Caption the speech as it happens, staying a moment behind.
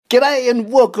G'day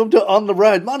and welcome to On The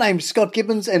Road. My name's Scott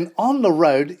Gibbons and On The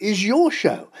Road is your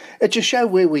show. It's a show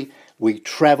where we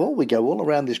travel, we go all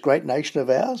around this great nation of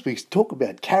ours. We talk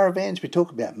about caravans, we talk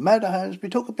about motorhomes, we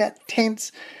talk about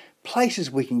tents,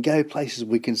 places we can go, places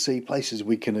we can see, places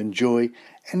we can enjoy.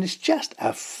 And it's just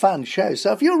a fun show.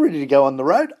 So if you're ready to go on the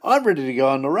road, I'm ready to go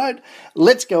on the road.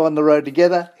 Let's go on the road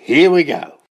together. Here we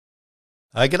go.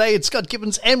 G'day, it's Scott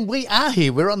Gibbons, and we are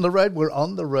here. We're on the road. We're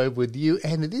on the road with you,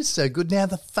 and it is so good. Now,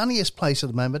 the funniest place at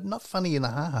the moment, not funny in a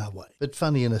ha-ha way, but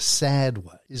funny in a sad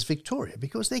way, is Victoria,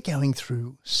 because they're going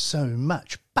through so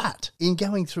much. But in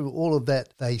going through all of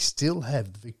that, they still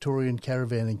have the Victorian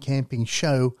Caravan and Camping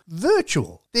Show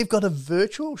virtual. They've got a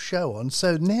virtual show on.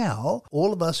 So now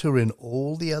all of us who are in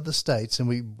all the other states and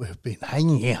we've been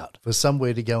hanging out for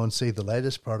somewhere to go and see the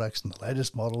latest products and the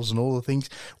latest models and all the things,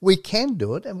 we can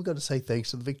do it. And we've got to say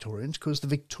thanks to the Victorians because the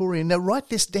Victorian, now write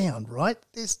this down,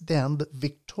 the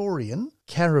Victorian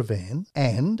Caravan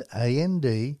and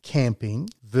A&D Camping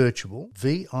Virtual,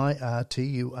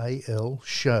 virtual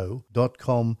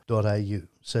show.com.au.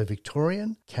 So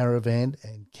Victorian Caravan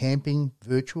and Camping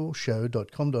Virtual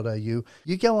Show.com.au. You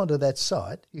go onto that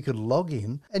site, you can log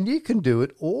in, and you can do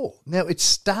it all. Now, it's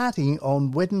starting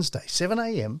on Wednesday, 7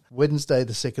 a.m., Wednesday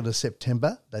the 2nd of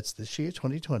September. That's this year,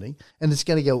 2020. And it's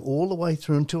going to go all the way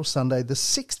through until Sunday, the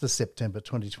 6th of September,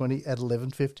 2020 at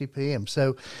 11:50 p.m.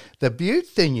 So the beaut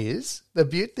thing is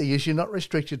you're not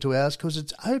restricted to hours because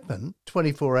it's open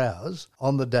 24 hours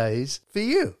on the days for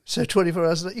you. So 24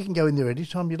 hours, you can go in there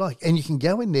anytime you like. And you can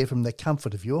go in there from the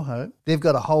comfort of your home. They've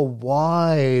got a whole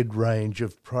wide range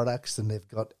of products and they've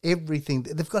got everything.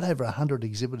 They've got over 100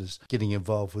 exhibitors getting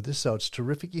involved with this, so it's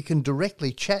terrific. You can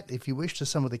directly chat, if you wish, to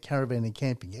some of the caravan and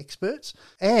camping experts.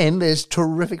 And there's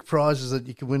terrific prizes that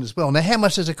you can win as well. Now, how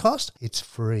much does it cost? It's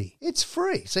free. It's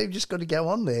free. So you've just got to go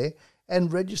on there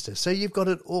and register. So you've got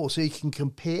it all. So you can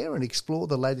compare and explore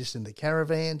the latest in the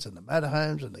caravans and the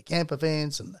motorhomes and the camper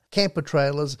vans and the camper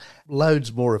trailers,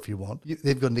 loads more if you want.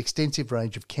 They've got an extensive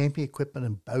range of camping equipment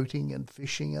and boating and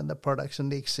fishing and the products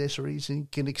and the accessories, and you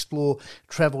can explore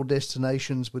travel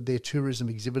destinations with their tourism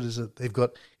exhibitors that they've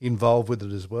got involved with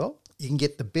it as well. You can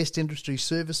get the best industry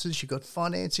services. You've got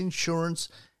finance, insurance.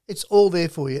 It's all there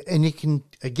for you. And you can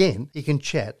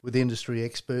chat with industry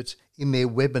experts in their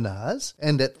webinars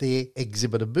and at their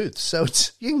exhibitor booths. So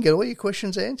you can get all your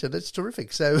questions answered. It's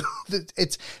terrific. So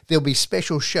there'll be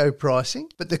special show pricing,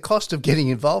 but the cost of getting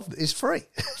involved is free.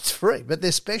 It's free, but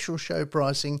there's special show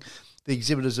pricing. The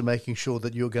exhibitors are making sure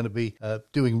that you're going to be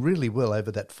doing really well over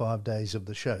that 5 days of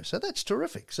the show. So that's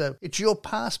terrific. So it's your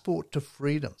passport to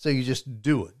freedom. So you just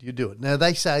do it. You do it. Now,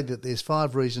 they say that there's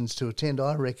 5 reasons to attend.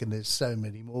 I reckon there's so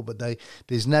many more, but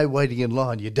there's no waiting in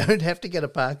line. You don't have to get a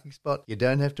parking spot. You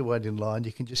don't have to wait in line.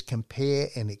 You can just compare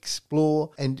and explore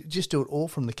and just do it all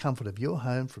from the comfort of your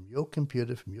home, from your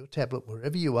computer, from your tablet,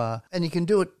 wherever you are. And you can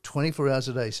do it 24 hours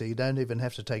a day, so you don't even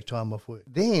have to take time off work.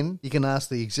 Then you can ask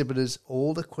the exhibitors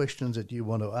all the questions that you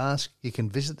want to ask. You can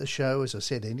visit the show, as I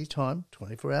said, anytime,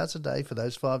 24 hours a day for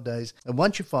those 5 days. And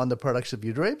once you find the products of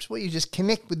your dreams, well, you just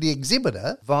connect with the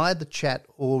exhibitor via the chat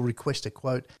or request a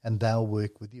quote and they'll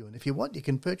work with you. And if you want, you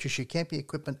can purchase your camping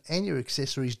equipment and your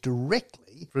accessories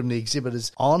directly from the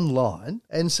exhibitors online.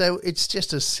 And so it's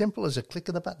just as simple as a click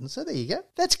of the button. So there you go.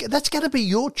 That's going to be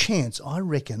your chance, I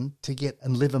reckon, to get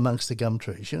and live amongst the gum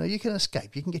trees. You know, you can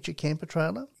escape. You can get your camper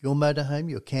trailer, your motorhome,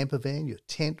 your camper van, your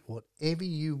tent, whatever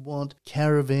you want,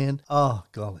 caravan. Oh,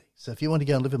 golly. So if you want to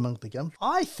go and live amongst the gum,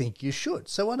 I think you should.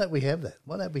 So why don't we have that?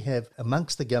 Why don't we have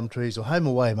amongst the gum trees or home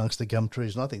away amongst the gum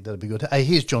trees? And I think that'd be good. Hey,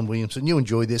 here's John Williamson. You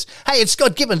enjoy this. Hey, it's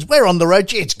Scott Gibbons. We're on the road.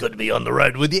 Gee, it's good to be on the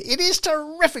road with you. It is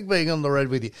terrific being on the road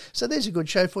with you. So there's a good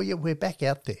show for you. We're back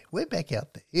out there.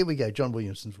 Here we go. John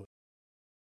Williamson's voice.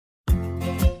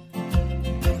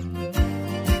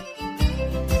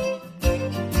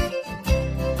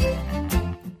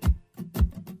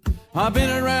 I've been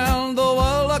around the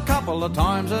world a couple of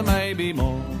times or maybe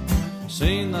more.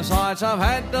 Seen the sights, I've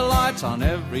had delights on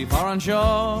every foreign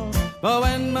shore. But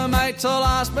when my mates all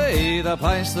ask me the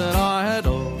place that I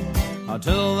adore, I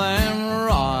tell them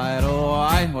right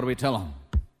away. What do we tell them?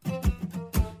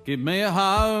 Give me a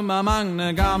home among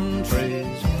the gum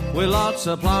trees with lots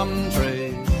of plum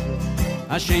trees,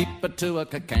 a sheep, a two, a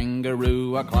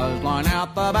kangaroo, a clothesline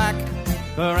out the back,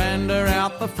 veranda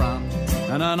out the front,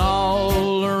 and an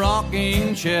old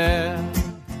rocking chair.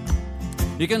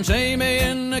 You can see me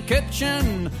in the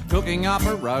kitchen cooking up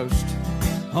a roast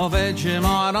or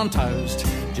Vegemite on toast,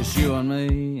 just you and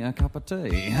me, a cup of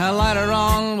tea. Later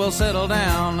on we'll settle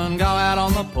down and go out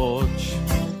on the porch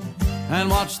and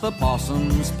watch the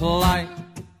possums play.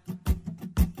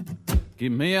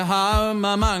 Give me a home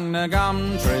among the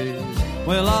gum trees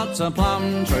with lots of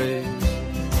plum trees.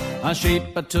 A sheep,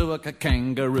 a tuak, a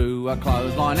kangaroo, a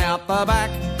clothesline out the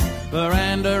back,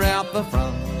 veranda out the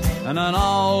front, and an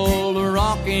old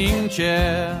rocking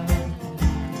chair.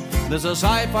 There's a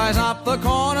Safeways up the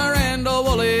corner and a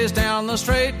Woolies down the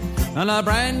street, and a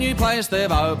brand new place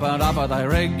they've opened up, but they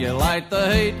regulate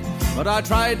the heat. But I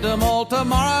trade them all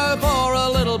tomorrow for a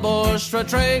little bush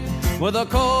retreat with a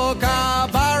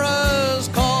kookaburra's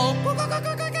call.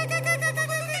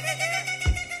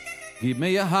 Give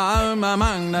me a home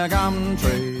among the gum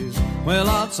trees with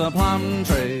lots of plum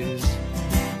trees.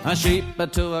 A sheep, a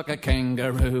tuak, a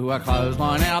kangaroo, a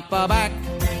clothesline out the back,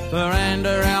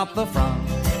 veranda out the front,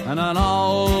 and an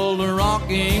old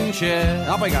rocking chair.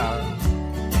 Up we go.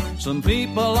 Some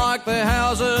people like their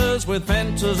houses with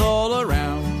fences all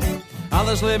around.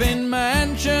 Others live in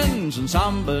mansions and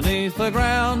some beneath the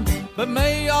ground. But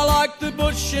me, I like the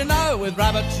bush, you know, with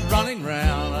rabbits running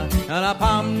round and a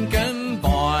pumpkin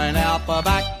vine out the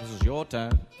back. This is your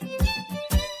turn.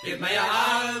 Give me a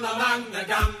home among the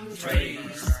gum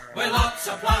trees with lots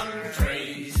of plum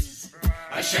trees.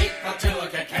 A sheep, a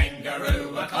tuak, a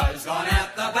kangaroo, a clothesline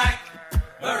out the back,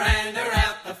 veranda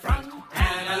out the front,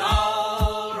 and an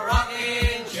old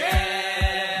rocking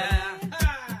chair.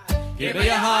 Give me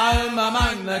a home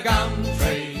among the gum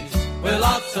trees with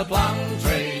lots of plum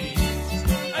trees.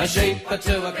 A sheep, a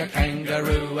tuak, a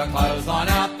kangaroo, a clothesline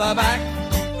out the back,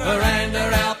 veranda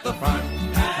out the front,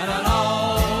 and an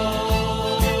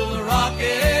old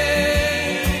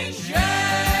rocking chair.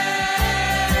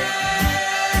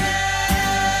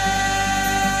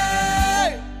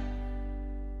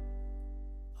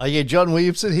 Oh yeah, John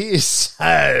Williamson, he is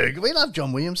so good. We love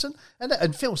John Williamson.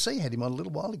 And Phil C had him on a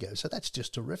little while ago, so that's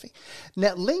just terrific.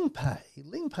 Now, Ling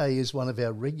Pei is one of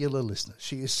our regular listeners.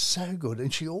 She is so good,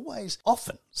 and she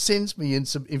often sends me in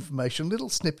some information, little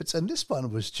snippets, and this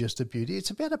one was just a beauty.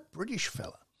 It's about a British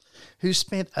fella who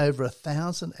spent over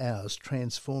 1,000 hours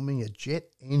transforming a jet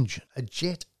engine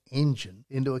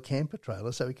into a camper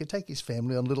trailer so he could take his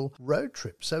family on little road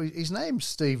trips. So his name's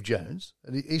Steve Jones,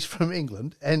 and he's from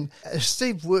England. And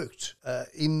Steve worked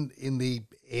in the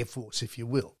Air Force, if you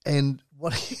will. And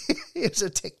he is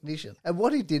a technician. And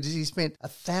what he did is he spent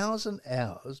 1,000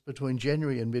 hours between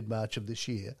January and mid-March of this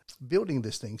year building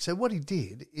this thing. So what he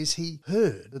did is he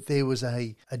heard that there was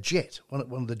a jet, one of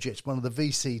the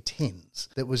VC-10s,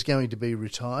 that was going to be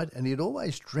retired, and he'd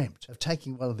always dreamt of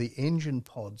taking one of the engine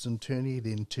pods and turning it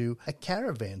into a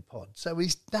caravan pod. So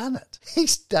he's done it.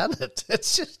 It's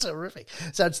just terrific.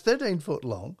 So it's 13 foot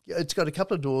long. It's got a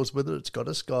couple of doors with it. It's got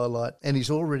a skylight, and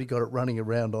he's already got it running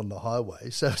around on the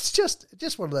highway. So it's just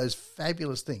one of those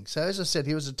fabulous things. So as I said,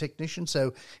 he was a technician,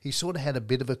 so he sort of had a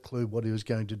bit of a clue what he was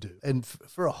going to do. And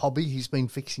for a hobby, he's been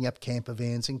fixing up camper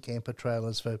vans and camper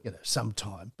trailers for some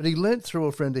time. But he learnt through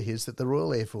a friend of his that the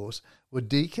Royal Air Force were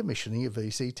decommissioning a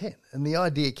VC-10. And the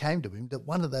idea came to him that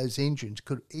one of those engines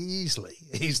could easily,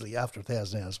 after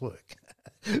 1,000 hours work,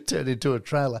 turn into a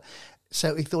trailer.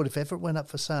 So he thought if ever it went up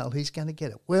for sale, he's going to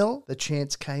get it. Well, the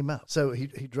chance came up. So he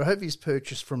drove his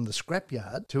purchase from the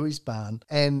scrapyard to his barn,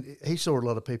 and he saw a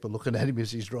lot of people looking at him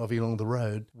as he's driving along the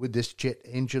road with this jet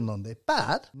engine on there.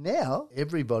 But now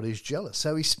everybody's jealous.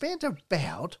 So he spent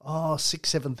about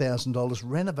 $6,000-7,000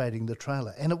 renovating the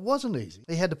trailer, and it wasn't easy.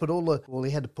 He had to pull all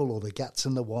the guts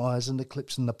and the wires and the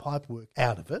clips and the pipework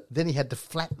out of it. Then he had to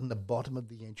flatten the bottom of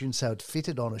the engine so it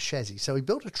fitted on a chassis. So he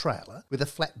built a trailer with a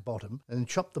flat bottom and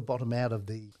chopped the bottom out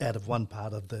of one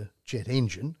part of the jet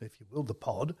engine, if you will, the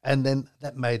pod, and then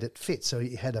that made it fit. So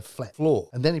he had a flat floor.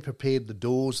 And then he prepared the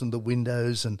doors and the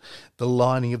windows and the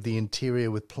lining of the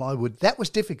interior with plywood. That was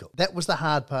difficult. That was the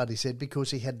hard part, he said, because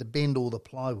he had to bend all the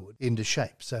plywood into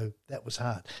shape. So that was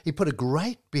hard. He put a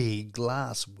great big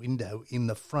glass window in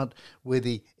the front where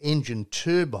the engine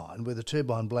turbine, where the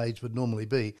turbine blades would normally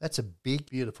be. That's a big,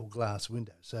 beautiful glass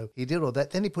window. So he did all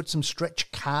that. Then he put some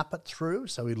stretch carpet through.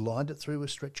 So he lined it through with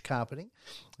stretch carpeting.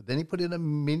 Then he put in a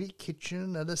mini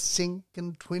kitchen and a sink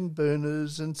and twin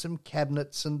burners and some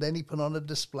cabinets, and then he put on a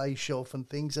display shelf and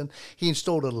things, and he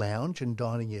installed a lounge and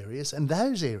dining areas, and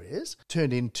those areas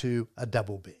turned into a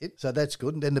double bed. So that's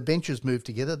good. And then the benches moved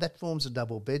together. That forms a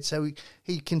double bed. So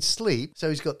he can sleep. So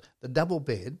he's got the double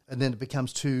bed, and then it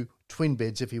becomes two twin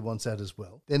beds if he wants that as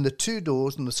well. Then the two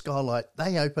doors and the skylight,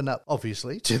 they open up,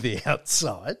 obviously, to the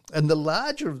outside. And the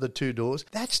larger of the two doors,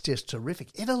 that's just terrific.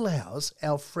 It allows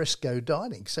al fresco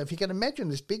dining. So if you can imagine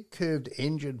this big curved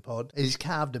engine pod, he's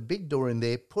carved a big door in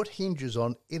there, put hinges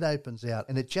on, it opens out,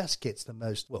 and it just gets the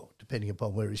most, well, depending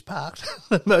upon where he's parked,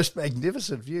 the most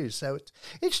magnificent views. So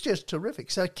it's just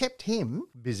terrific. So it kept him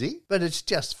busy, but it's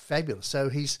just fabulous. So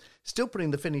he's still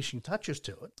putting the finishing touches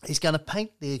to it. He's going to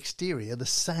paint the exterior the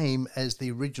same as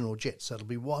the original Jet. So it'll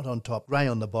be white on top, grey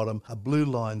on the bottom, a blue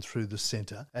line through the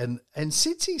centre. And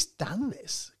since he's done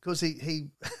this, because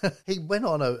he went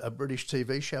on a British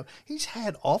TV show, he's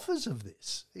had offers of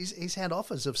this. He's had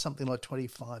offers of something like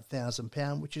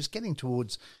 £25,000, which is getting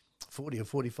towards $40,000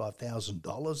 or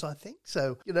 $45,000, I think.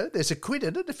 So, there's a quid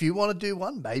in it. If you want to do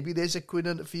one, maybe there's a quid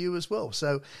in it for you as well.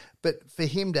 So, but for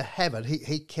him to have it,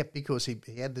 he kept, because he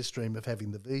had this dream of having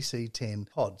the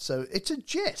VC10 pod. So it's a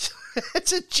jet.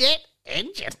 It's a jet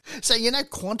engine. So,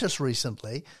 Qantas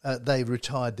recently, they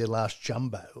retired their last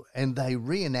jumbo and they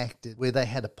reenacted where they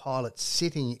had a pilot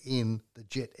sitting in the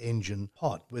jet engine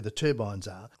pod where the turbines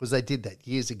are, because they did that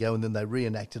years ago and then they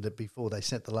reenacted it before they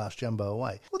sent the last jumbo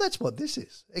away. Well, that's what this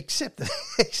is, except that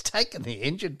he's taken the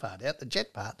engine part out, the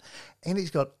jet part, and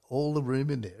he's got all the room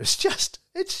in there. It's just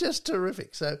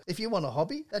terrific. So if you want a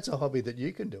hobby, that's a hobby that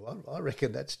you can do. I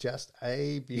reckon that's just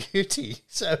a beauty.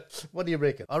 So what do you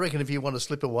reckon? I reckon if you want to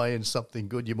slip away in something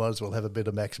good, you might as well have a bit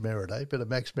of Max Merritt, eh? Bit of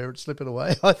Max Merritt slipping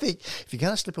away. I think if you're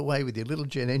going to slip away with your little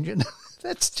jet engine,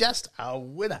 that's just a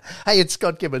winner. Hey, it's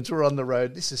Scott Gibbons. We're on the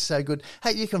road. This is so good.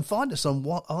 Hey, you can find us on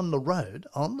the road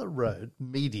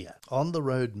media,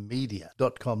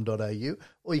 ontheroadmedia.com.au,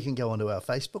 or you can go onto our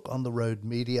Facebook, On The Road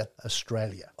Media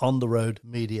Australia, On The Road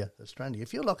Media Australia.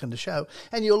 If you're liking the show,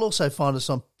 and you'll also find us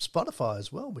on Spotify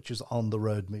as well, which is On The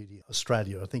Road Media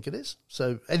Australia, I think it is.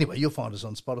 So anyway, you'll find us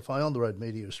on Spotify, On The Road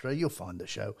Media Australia. You'll find the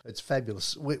show. It's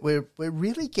fabulous. We're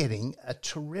really getting a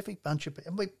terrific bunch of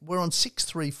people. We're on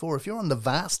 634. If you're on the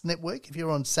VAST network, if you're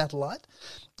on satellite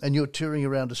and you're touring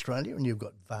around Australia and you've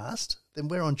got VAST, then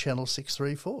we're on channel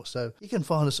 634. So you can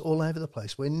find us all over the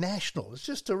place. We're national. It's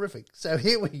just terrific. So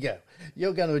here we go.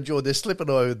 You're going to enjoy this. Slipping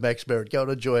away with Max Merritt. Go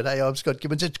and enjoy it. Hey, I'm Scott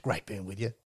Gibbons. It's great being with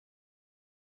you.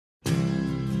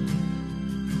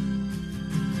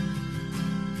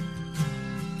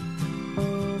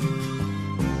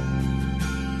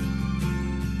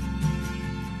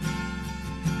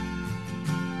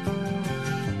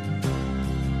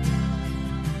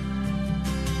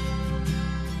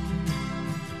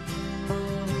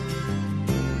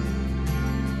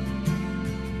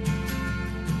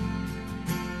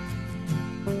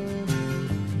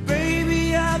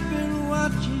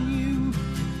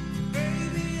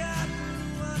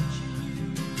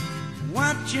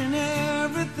 Watching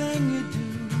everything you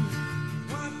do,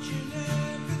 watching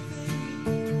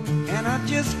everything, and I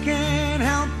just can't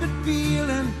help but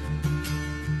feeling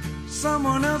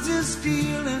someone else is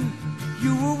stealing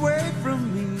you away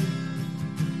from me.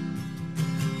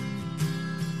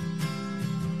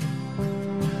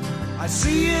 I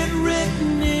see it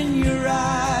written in your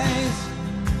eyes,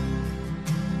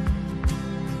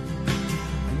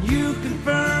 and you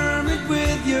confirm it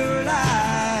with your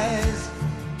lies.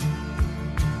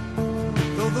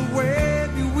 Though the way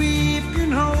you weave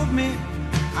can hold me,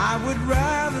 I would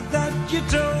rather that you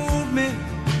told me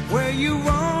where you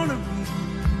wanna be.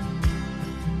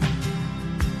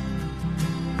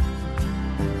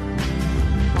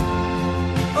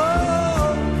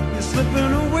 Oh, you're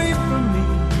slipping away from me.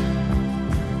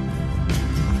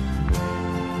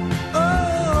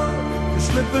 Oh, you're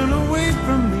slipping away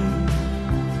from me,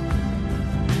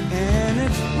 and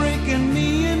it's breaking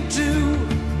me in two,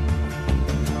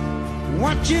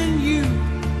 watching you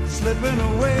slipping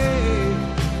away.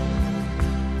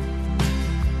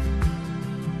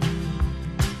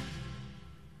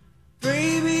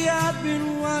 Baby, I've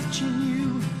been watching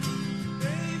you.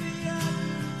 Baby, I've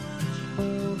been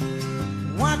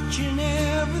watching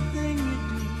everything you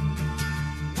do,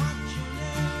 watching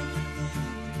everything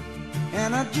you do.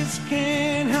 And I just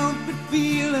can't help but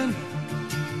feeling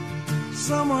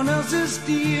someone else is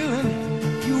stealing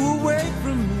you away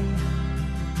from me.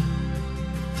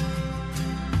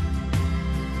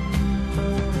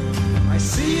 I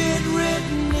see it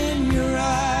written in your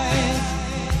eyes,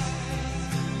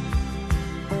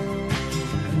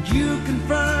 and you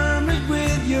confirm it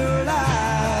with your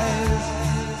lies.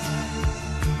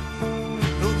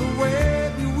 Though the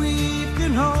way you weave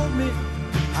can hold me,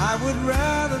 I would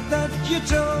rather that you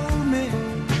told me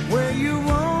where you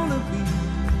wanna be.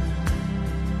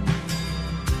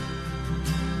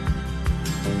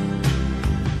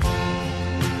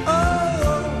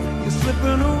 Oh, you're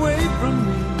slipping away from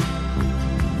me.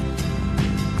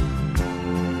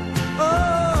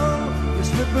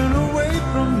 Slipping away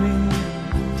from me,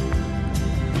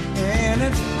 and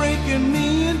it's breaking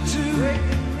me into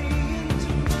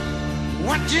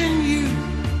watching you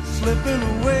slipping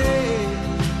away,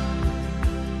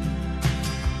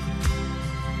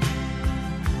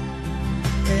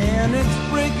 and it's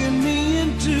breaking me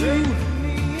into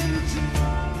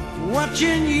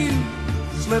watching you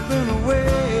slipping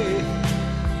away.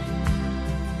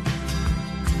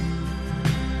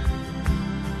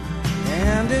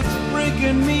 And it's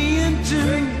breaking me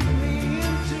into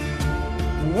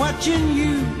watching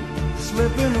you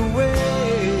slipping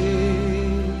away.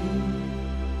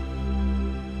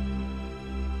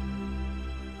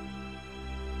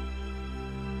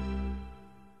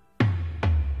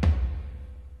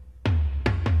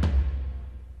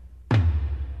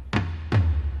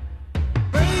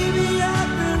 Baby,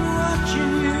 I've been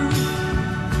watching you,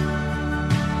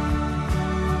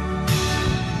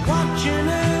 watching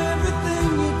everything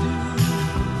you do,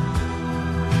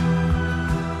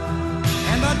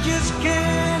 and I just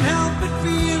can't help it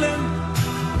feeling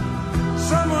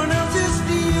someone else is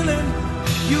stealing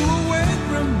you away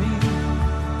from me.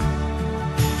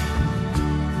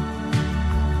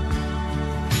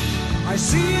 I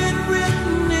see it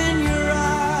written in your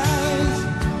eyes,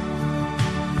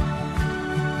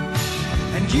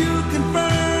 and you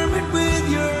confirm it with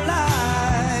your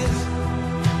lies.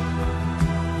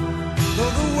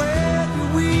 Though the web you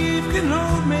weave can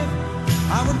hold me,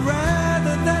 I would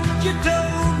rather that you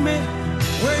told me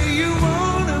where you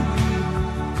wanna be.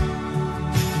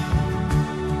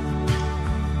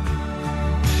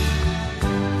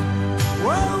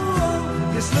 Whoa,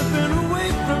 whoa, you're slipping away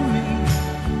from me.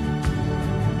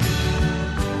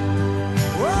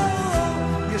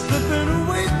 Whoa, you're slipping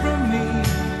away from me.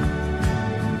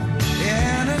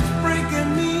 And it's breaking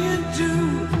me into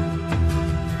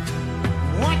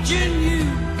watching you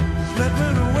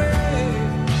slipping away.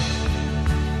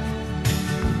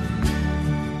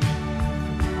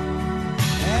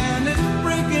 And it's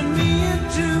breaking me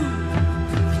into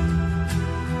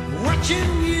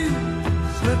watching you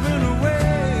slipping away.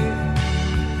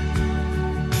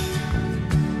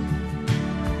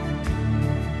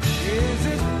 Yes,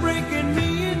 it's breaking me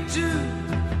into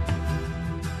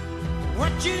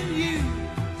watching you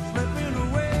slipping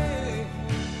away.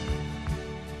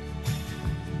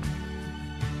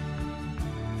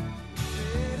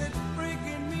 Said it's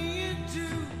breaking me into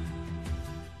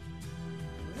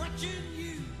watching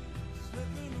you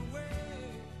slipping away.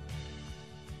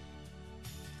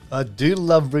 I do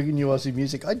love bringing you Aussie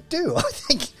music. I do. I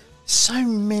think so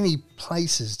many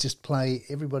places just play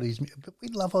everybody's music. But we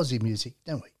love Aussie music,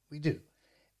 don't we? We do.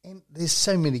 And there's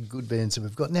so many good bands that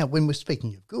we've got. Now, when we're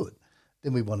speaking of good,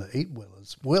 then we want to eat well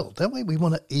as well, don't we? We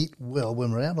want to eat well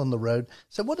when we're out on the road.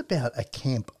 So what about a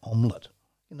camp omelette?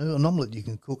 You know, an omelette you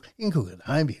can cook. You can cook it at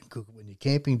home. You can cook it when you're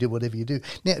camping, do whatever you do.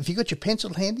 Now, if you've got your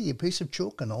pencil handy, your piece of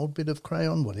chalk, an old bit of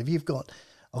crayon, whatever you've got,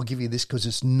 I'll give you this because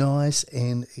it's nice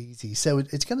and easy. So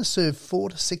it's going to serve 4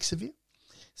 to 6 of you.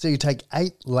 So you take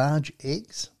 8 large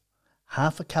eggs,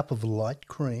 half a cup of light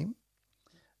cream,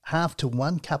 half to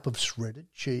 1 cup of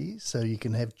shredded cheese, so you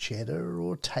can have cheddar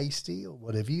or tasty or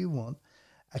whatever you want,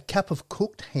 a cup of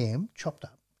cooked ham, chopped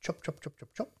up, chop,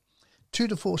 2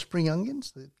 to 4 spring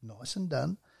onions, they're nice and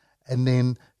done, and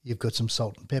then you've got some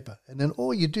salt and pepper. And then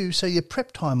all you do, so your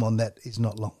prep time on that is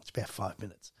not long, it's about 5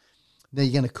 minutes. Now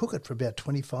you're going to cook it for about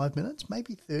 25 minutes,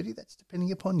 maybe 30, that's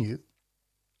depending upon you.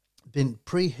 Then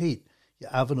preheat your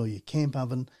oven or your camp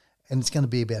oven, and it's going to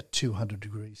be about 200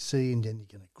 degrees C, and then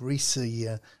you're going to grease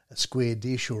a square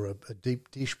dish or a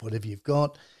deep dish, whatever you've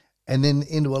got. And then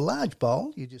into a large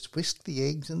bowl, you just whisk the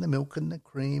eggs and the milk and the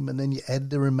cream, and then you add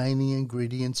the remaining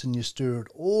ingredients and you stir it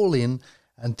all in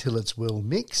until it's well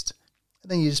mixed.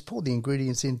 And then you just pour the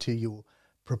ingredients into your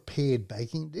prepared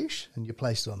baking dish, and you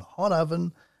place it on a hot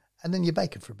oven, and then you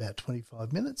bake it for about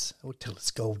 25 minutes or till it's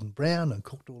golden brown and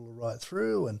cooked all the right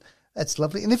through, and that's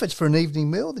lovely. And if it's for an evening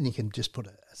meal, then you can just put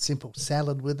a simple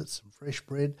salad with it, some fresh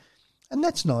bread, and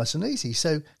that's nice and easy.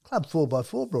 So Club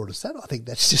 4x4 brought us that. I think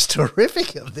that's just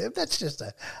terrific of them. That's just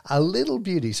a little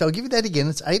beauty. So I'll give you that again.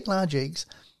 It's 8 large eggs,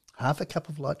 half a cup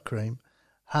of light cream,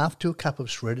 half to a cup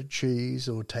of shredded cheese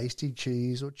or tasty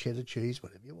cheese or cheddar cheese,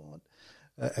 whatever you want,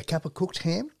 a cup of cooked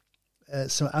ham,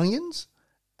 some onions,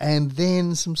 and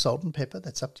then some salt and pepper.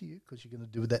 That's up to you because you're going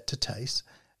to do that to taste.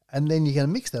 And then you're going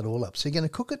to mix that all up. So you're going to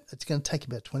cook it. It's going to take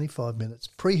about 25 minutes.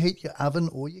 Preheat your oven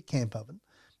or your camp oven,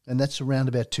 and that's around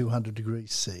about 200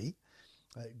 degrees C.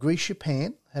 Grease your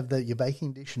pan, have your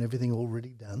baking dish and everything already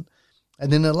done.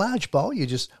 And in a large bowl, you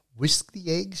just whisk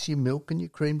the eggs, your milk and your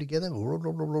cream together,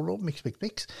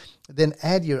 mix. Then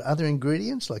add your other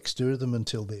ingredients, like stir them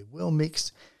until they're well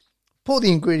mixed. Pour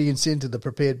the ingredients into the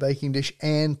prepared baking dish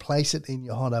and place it in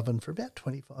your hot oven for about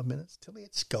 25 minutes till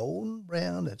it's golden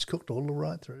brown. It's cooked all the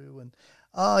right through. And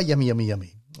yummy, yummy,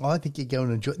 yummy. I think you're going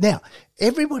to enjoy it. Now,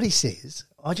 everybody says,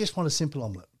 I just want a simple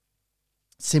omelette.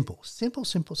 Simple. So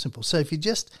if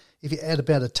you add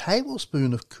about a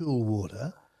tablespoon of cool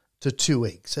water to 2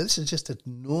 eggs. So this is just a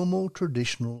normal,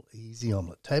 traditional, easy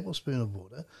omelette. Tablespoon of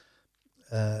water,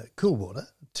 cool water,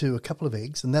 to a couple of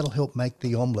eggs, and that'll help make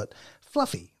the omelette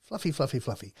fluffy.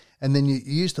 And then you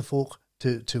use the fork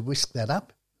to whisk that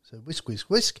up. So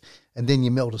whisk, and then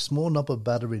you melt a small knob of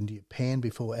butter into your pan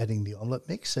before adding the omelette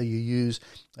mix. So you use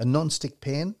a non-stick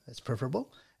pan, that's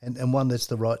preferable, and one that's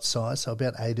the right size, so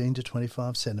about 18 to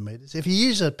 25 centimetres. If you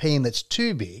use a pan that's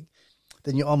too big,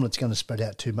 then your omelette's going to spread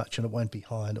out too much and it won't be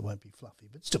high and it won't be fluffy,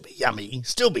 but still be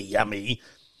yummy.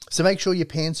 So make sure your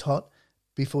pan's hot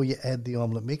before you add the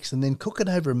omelette mix, and then cook it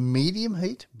over a medium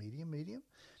heat, medium.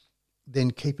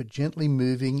 Then keep it gently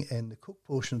moving and the cooked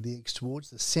portion of the eggs towards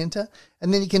the centre.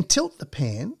 And then you can tilt the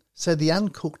pan so the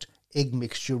uncooked egg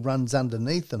mixture runs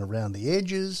underneath and around the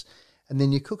edges. And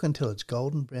then you cook until it's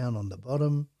golden brown on the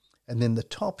bottom. And then the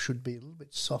top should be a little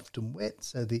bit soft and wet,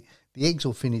 so the eggs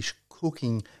will finish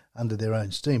cooking under their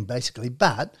own steam, basically.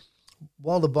 But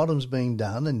while the bottom's being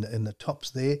done and the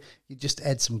top's there, you just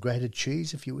add some grated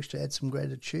cheese if you wish to add some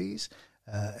grated cheese.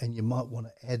 And you might want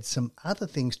to add some other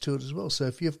things to it as well. So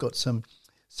if you've got some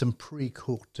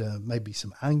pre-cooked, maybe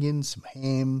some onions, some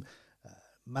ham,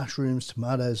 mushrooms,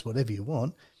 tomatoes, whatever you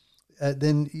want,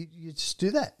 then you just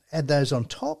do that. Add those on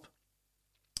top,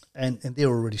 and they're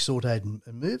already sautéed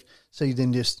and moved. So you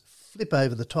then just flip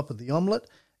over the top of the omelette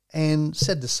and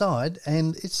set aside,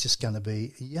 and it's just going to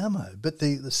be yummo. But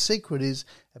the secret is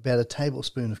about a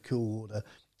tablespoon of cool water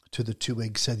to the 2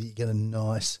 eggs so that you get a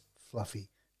nice fluffy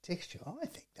texture. I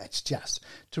think that's just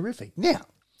terrific. Now,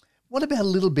 what about a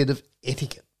little bit of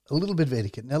etiquette?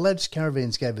 Now, Lotus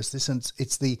Caravans gave us this, and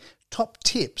it's the top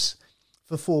tips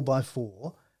for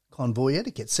 4x4 convoy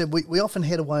etiquette. So we often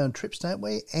head away on trips, don't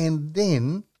we? And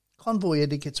then convoy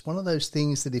etiquette's one of those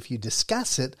things that if you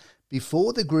discuss it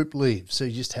before the group leaves, so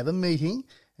you just have a meeting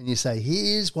and you say,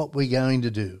 here's what we're going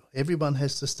to do. Everyone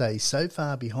has to stay so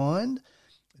far behind,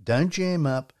 don't jam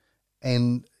up,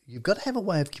 and you've got to have a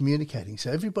way of communicating.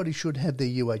 So everybody should have their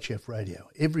UHF radio.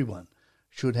 Everyone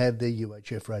should have their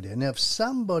UHF radio. Now, if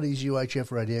somebody's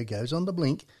UHF radio goes on the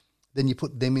blink, then you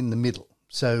put them in the middle.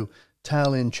 So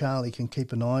tail end Charlie can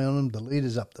keep an eye on them. The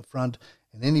leader's up the front,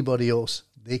 and anybody else,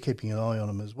 they're keeping an eye on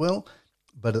them as well.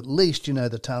 But at least,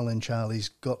 the tail end Charlie's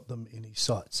got them in his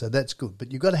sight. So that's good.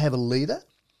 But you've got to have a leader,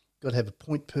 got to have a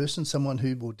point person, someone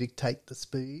who will dictate the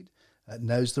speed,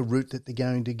 knows the route that they're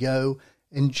going to go,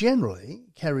 and generally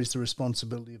carries the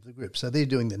responsibility of the group. So they're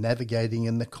doing the navigating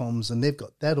and the comms, and they've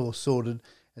got that all sorted,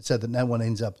 and so that no one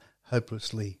ends up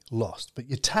hopelessly lost. But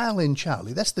your tail end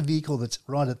Charlie, that's the vehicle that's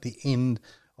right at the end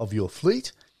of your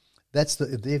fleet.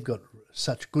 They've got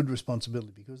such good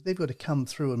responsibility because they've got to come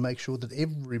through and make sure that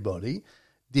everybody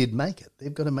did make it.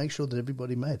 They've got to make sure that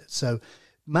everybody made it. So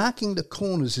marking the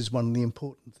corners is one of the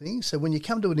important things. So when you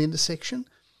come to an intersection,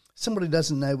 somebody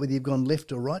doesn't know whether you've gone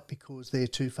left or right because they're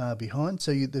too far behind.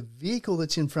 So the vehicle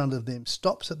that's in front of them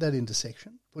stops at that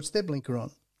intersection, puts their blinker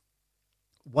on,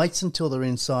 waits until they're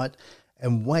in sight,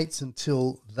 and waits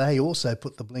until they also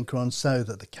put the blinker on so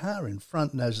that the car in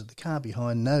front knows that the car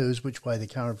behind knows which way the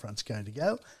car in front's going to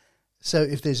go. So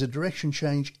if there's a direction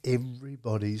change,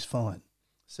 everybody's fine.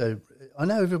 So I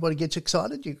know everybody gets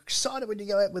excited. You're excited when you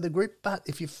go out with a group, but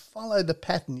if you follow the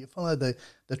pattern, you follow the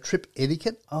trip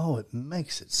etiquette, it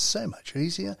makes it so much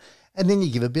easier. And then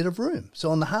you give a bit of room.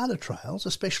 So on the harder trails,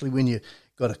 especially when you've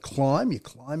got to climb, you're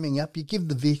climbing up, you give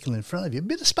the vehicle in front of you a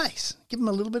bit of space. Give them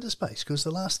a little bit of space because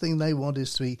the last thing they want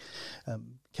is to be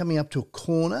coming up to a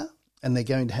corner and they're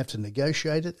going to have to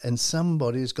negotiate it, and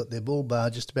somebody has got their bull bar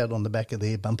just about on the back of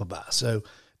their bumper bar. So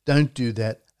don't do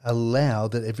that. Allow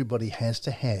that everybody has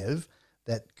to have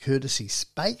that courtesy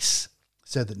space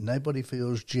so that nobody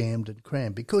feels jammed and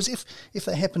crammed. Because if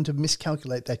they happen to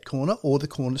miscalculate that corner or the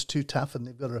corner's too tough and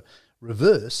they've got to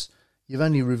reverse, you're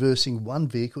only reversing one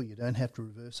vehicle. You don't have to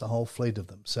reverse a whole fleet of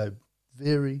them. So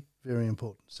very, very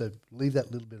important. So leave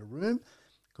that little bit of room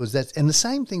because and the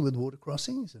same thing with water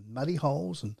crossings and muddy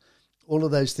holes and all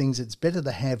of those things. It's better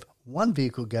to have one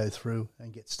vehicle go through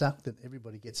and get stuck than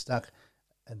everybody gets stuck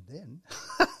and then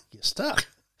you're stuck.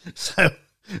 So,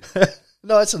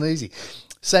 nice and easy.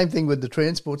 Same thing with the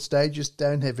transport stages.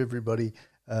 Don't have everybody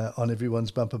on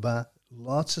everyone's bumper bar.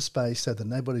 Lots of space so that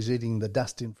nobody's eating the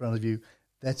dust in front of you.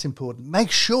 That's important.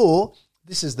 Make sure,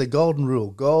 this is the golden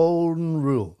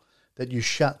rule, that you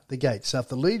shut the gate. So if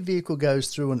the lead vehicle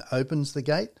goes through and opens the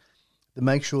gate, then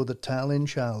make sure that tail end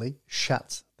Charlie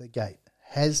shuts the gate.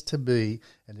 Has to be,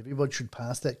 and everybody should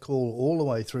pass that call all the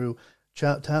way through.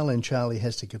 Tail end Charlie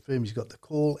has to confirm he's got the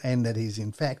call and that he's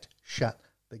in fact shut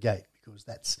the gate, because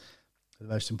that's the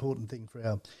most important thing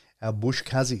for our bush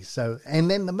cuzzies. So,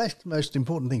 and then the most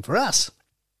important thing for us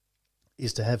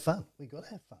is to have fun. We've got to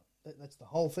have fun. That's the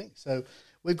whole thing. So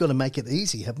we've got to make it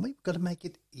easy, haven't we? We've got to make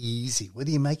it easy. Whether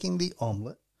you're making the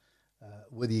omelette,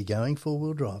 whether you're going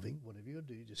four-wheel driving, whatever you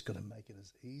do, you just got to make it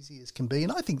as easy as can be.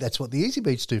 And I think that's what the Easy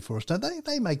Beats do for us, don't they?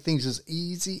 They make things as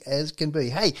easy as can be.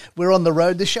 Hey, we're on the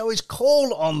road. The show is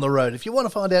called On The Road. If you want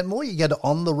to find out more, you go to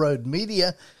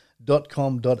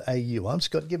ontheroadmedia.com.au. I'm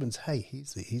Scott Gibbons. Hey,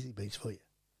 here's the Easy Beats for you.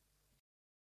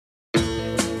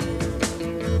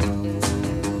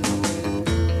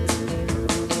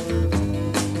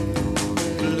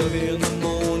 Love you in the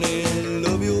morning,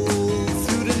 love you all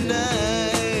through the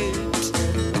night.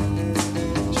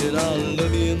 Said I'll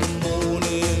love you in the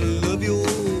morning, love you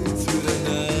all through the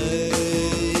night.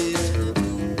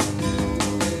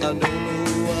 I don't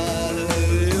know why I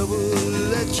ever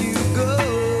let you go,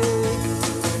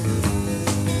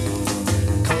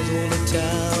 'cause all the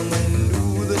time I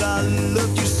knew that I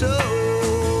loved you so.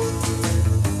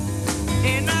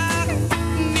 And I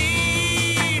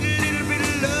need a little bit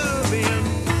of loving.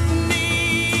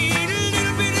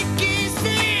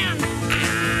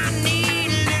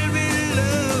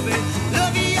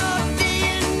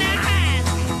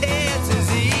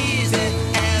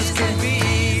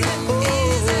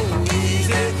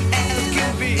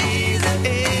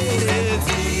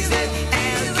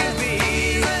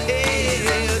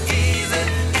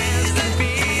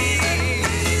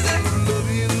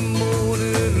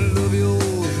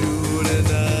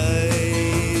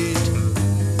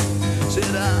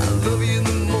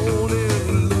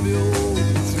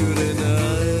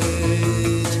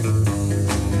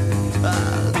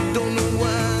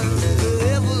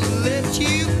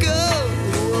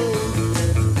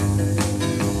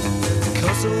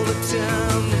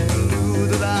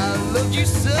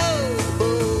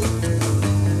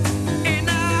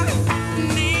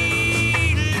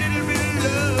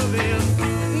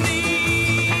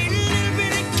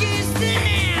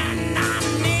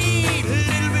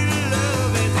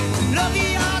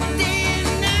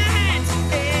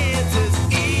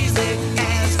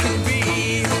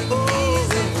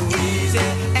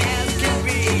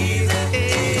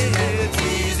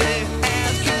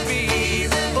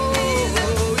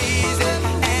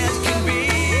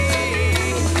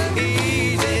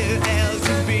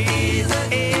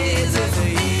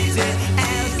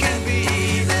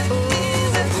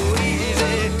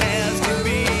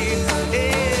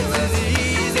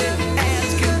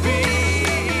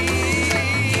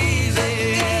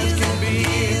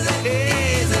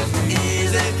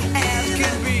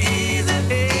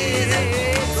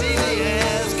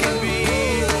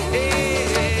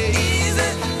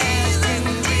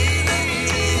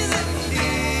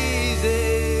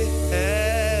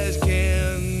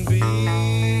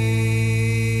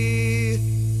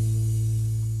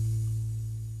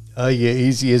 Oh, yeah,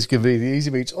 easy as can be. The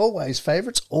Easy Beats, always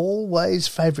favourites, always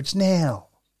favourites. Now,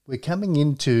 we're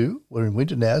in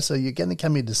winter now, so you're going to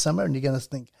come into summer and you're going to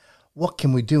think, what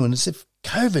can we do? And as if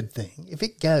COVID thing, if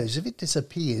it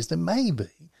disappears, then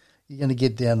maybe you're going to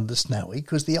get down to the snowy,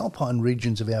 because the alpine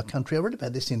regions of our country, I read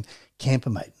about this in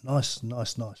Campermate, nice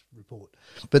report.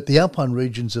 But the alpine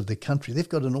regions of the country, they've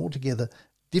got an altogether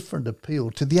different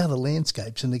appeal to the other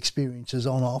landscapes and experiences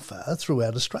on offer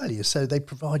throughout Australia. So they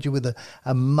provide you with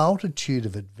a multitude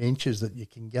of adventures that you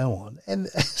can go on, and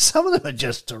some of them are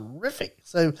just terrific.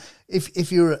 So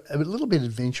if you're a little bit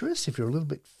adventurous, if you're a little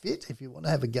bit fit, if you want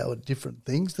to have a go at different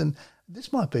things, then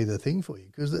this might be the thing for you,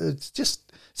 because it's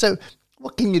just... So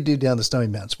what can you do down the Snowy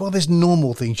Mountains? Well, there's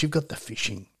normal things. You've got the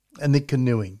fishing and the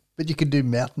canoeing, but you can do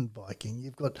mountain biking.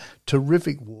 You've got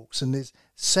terrific walks, and there's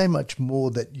so much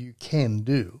more that you can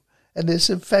do. And there's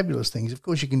some fabulous things. Of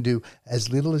course, you can do as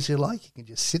little as you like. You can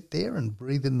just sit there and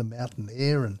breathe in the mountain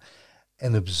air and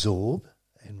absorb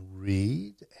and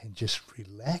read and just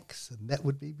relax, and that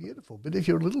would be beautiful. But if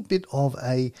you're a little bit of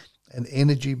an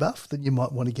energy buff, then you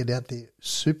might want to get out there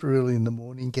super early in the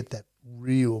morning, get that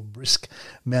real brisk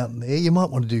mountain air. You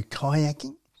might want to do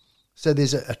kayaking. So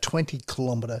there's a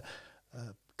 20-kilometre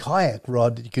kayak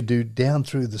ride that you could do down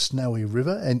through the Snowy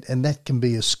River, and that can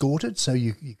be escorted. So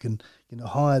you can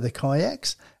hire the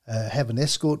kayaks, have an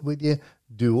escort with you,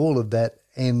 do all of that,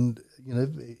 and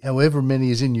however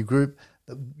many is in your group,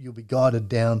 you'll be guided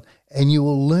down, and you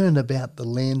will learn about the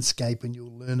landscape, and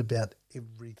you'll learn about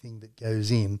everything that goes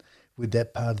in with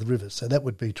that part of the river. So that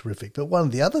would be terrific. But one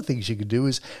of the other things you could do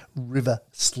is river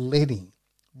sledding.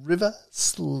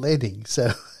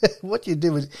 So what you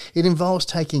do is it involves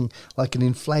taking like an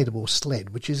inflatable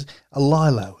sled, which is a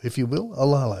lilo, if you will, a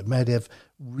lilo made of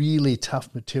really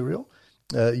tough material.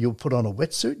 You'll put on a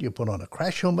wetsuit, you'll put on a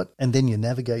crash helmet, and then you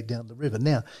navigate down the river.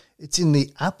 Now, it's in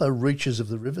the upper reaches of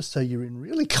the river, so you're in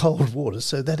really cold water,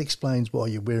 so that explains why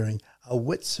you're wearing a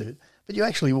wetsuit. but you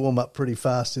actually warm up pretty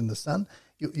fast in the sun.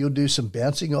 You'll do some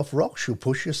bouncing off rocks. You'll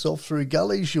push yourself through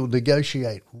gullies. You'll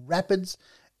negotiate rapids.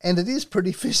 And it is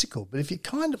pretty physical. But if you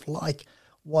kind of like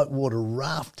whitewater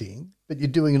rafting, but you're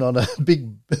doing it on a big,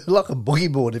 like a boogie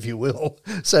board, if you will.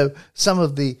 So some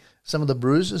of the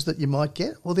bruises that you might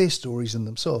get, well, they're stories in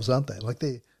themselves, aren't they? Like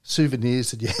they're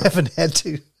souvenirs that you haven't had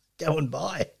to go and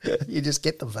buy. You just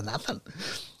get them for nothing.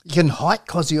 You can hike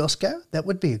Kosciuszko. That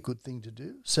would be a good thing to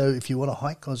do. So if you want to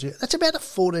hike Kosciuszko, that's about a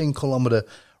 14-kilometre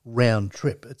round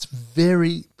trip. It's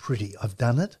very pretty. I've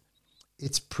done it.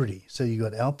 It's pretty. So you've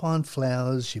got alpine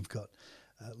flowers. You've got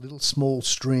little small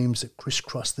streams that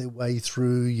crisscross their way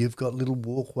through. You've got little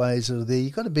walkways that are there.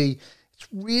 You've got to be, it's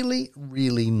really,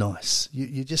 really nice.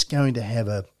 You're just going to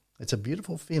have it's a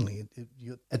beautiful feeling.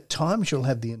 At times you'll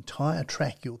have the entire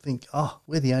track. You'll think, oh,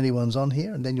 we're the only ones on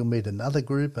here. And then you'll meet another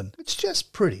group and it's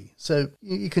just pretty. So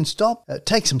you can stop,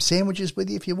 take some sandwiches with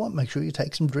you if you want. Make sure you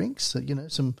take some drinks,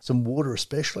 some water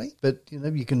especially. But,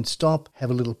 you can stop,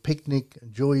 have a little picnic,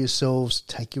 enjoy yourselves,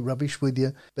 take your rubbish with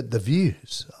you. But the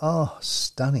views,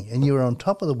 stunning. And you're on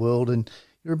top of the world and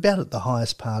you're about at the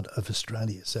highest part of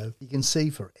Australia, so you can see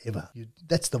forever.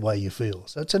 That's the way you feel.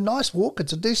 So it's a nice walk.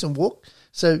 It's a decent walk.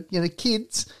 So,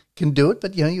 kids can do it,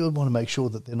 but, you want to make sure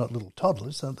that they're not little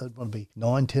toddlers. So they'd want to be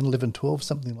 9, 10, 11, 12,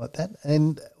 something like that.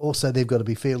 And also they've got to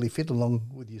be fairly fit along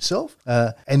with yourself.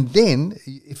 And then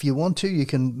if you want to, you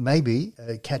can maybe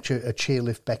catch a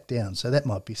chairlift back down. So that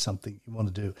might be something you want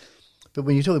to do. But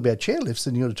when you talk about chairlifts,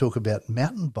 then you got to talk about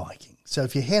mountain biking. So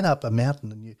if you head up a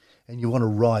mountain and you want to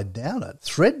ride down it,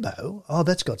 Thredbo,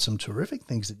 that's got some terrific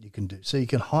things that you can do. So you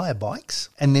can hire bikes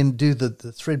and then do the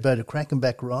Thredbo to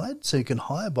Krakenback ride. So you can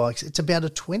hire bikes. It's about a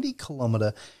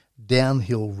 20-kilometre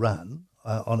downhill run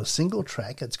on a single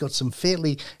track. It's got some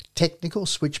fairly technical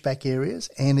switchback areas,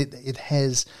 and it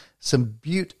has some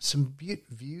beaut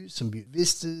views, some beaut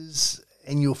vistas,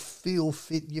 and you'll feel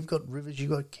fit. You've got rivers, you've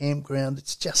got campground.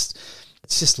 It's just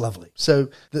lovely. So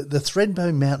the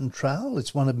Thredbo Mountain Trail,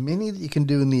 it's one of many that you can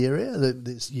do in the area.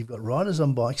 You've got riders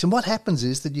on bikes. And what happens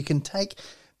is that you can take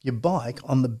your bike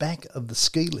on the back of the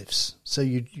ski lifts. So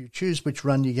you choose which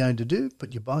run you're going to do,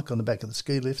 put your bike on the back of the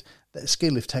ski lift. That ski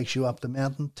lift takes you up the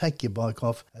mountain, take your bike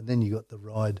off, and then you got the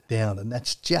ride down. And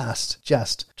that's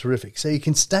just terrific. So you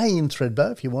can stay in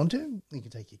Thredbo if you want to. You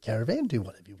can take your caravan, do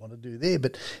whatever you want to do there.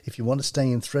 But if you want to stay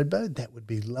in Thredbo, that would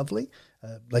be lovely.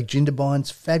 Lake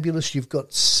Jindabyne's fabulous. You've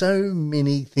got so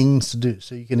many things to do.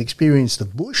 So you can experience the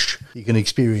bush, you can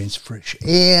experience fresh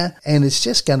air, and it's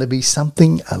just going to be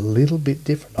something a little bit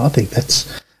different. I think that's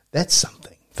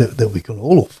something that we can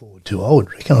all look forward to, I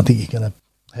would reckon. I think you're going to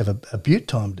have a beaut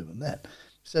time doing that.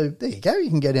 So there you go. You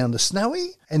can go down to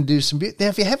Snowy and do some beaut. Now,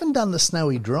 if you haven't done the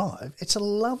Snowy Drive, it's a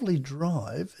lovely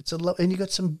drive. And you've got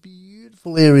some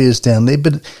beautiful areas down there.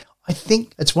 But I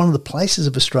think it's one of the places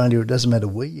of Australia, it doesn't matter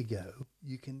where you go,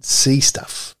 you can see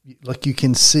stuff. Like you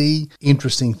can see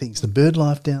interesting things. The bird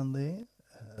life down there,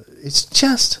 it's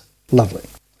just lovely.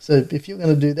 So if you're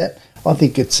going to do that, I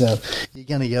think it's you're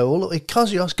going to go all the way.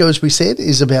 Kosciuszko, as we said,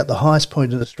 is about the highest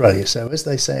point in Australia. So as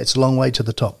they say, it's a long way to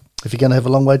the top. If you're going to have a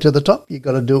long way to the top, you've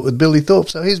got to do it with Billy Thorpe.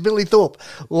 So here's Billy Thorpe,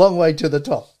 long way to the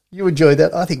top. You enjoy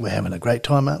that. I think we're having a great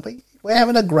time, aren't we? We're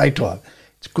having a great time.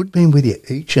 It's good being with you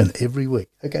each and every week.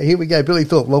 Okay, here we go. Billy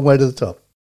Thorpe, long way to the top.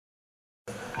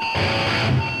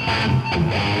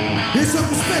 Here's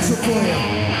something special for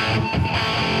you.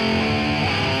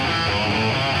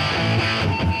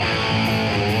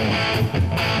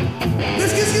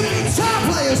 Let's get some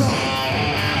guitar players on.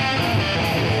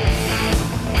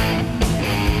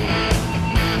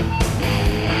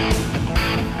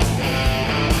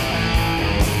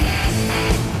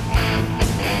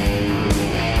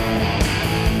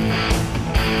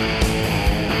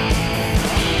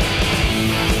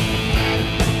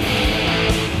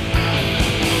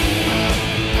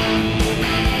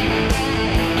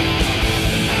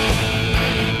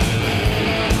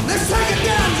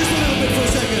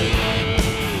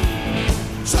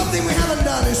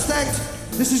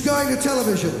 This is going to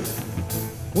television.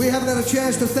 We haven't had a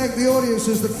chance to thank the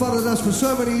audiences that funded us for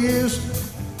so many years.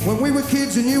 When we were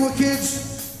kids and you were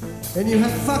kids, and you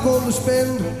had fuck all to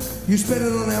spend, you spent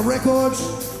it on our records,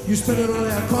 you spent it on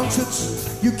our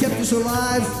concerts, you kept us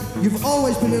alive, you've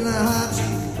always been in our hearts,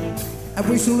 and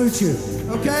we salute you,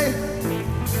 okay?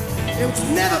 It's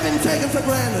never been taken for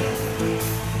granted.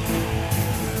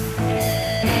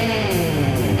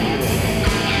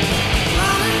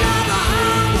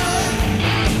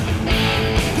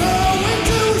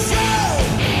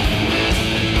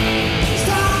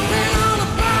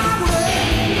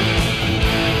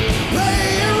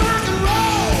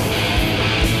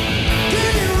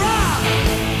 Give me rock,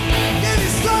 give me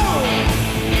soul.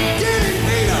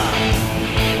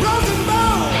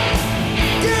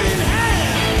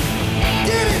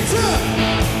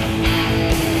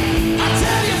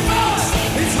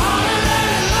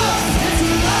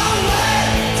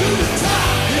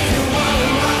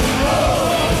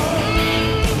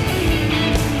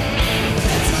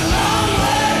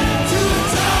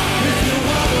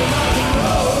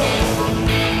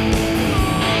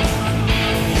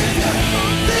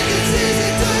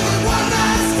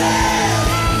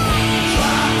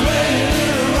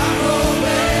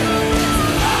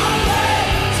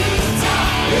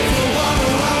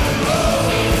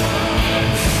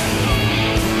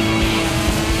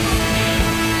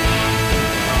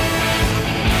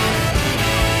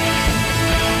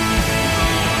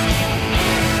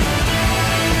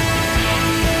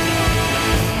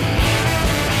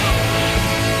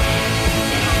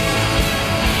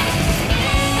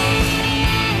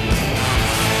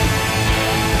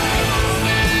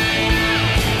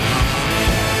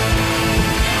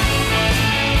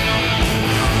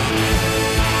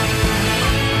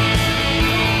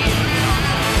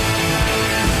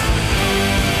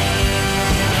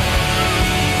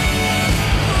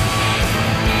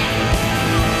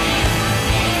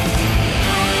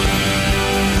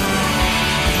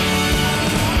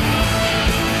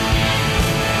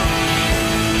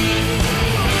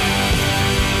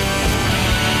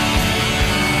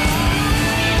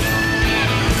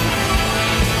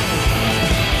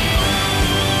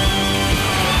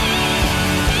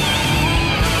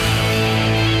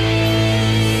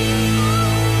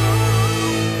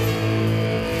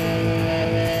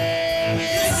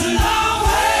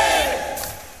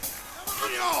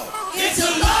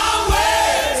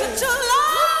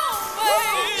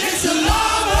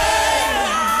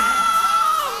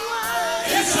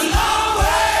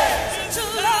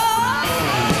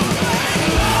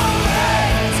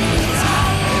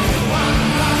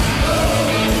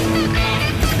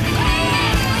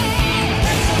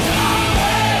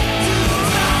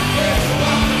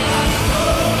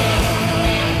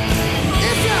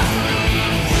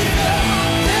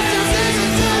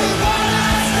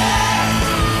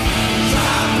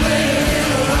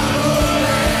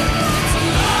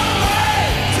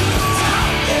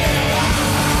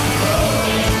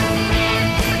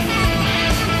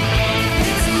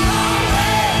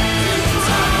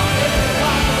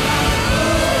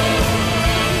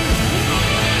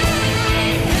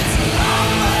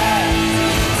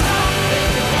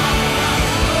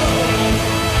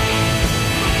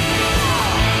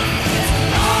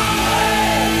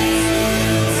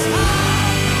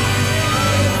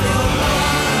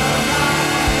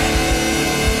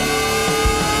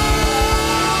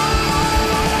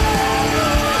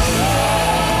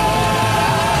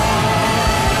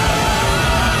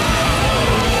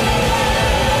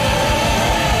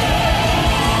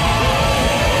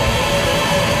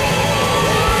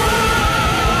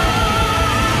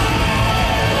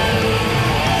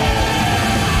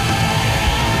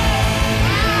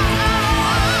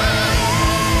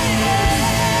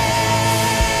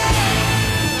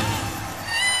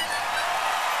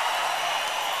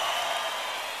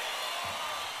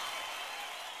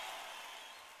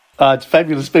 It's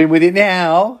fabulous being with you.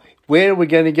 Now, where are we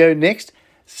going to go next?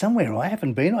 Somewhere I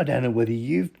haven't been. I don't know whether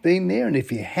you've been there. And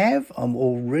if you have, I'm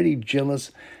already jealous.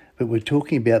 But we're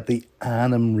talking about the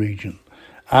Arnhem region.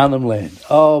 Arnhem Land.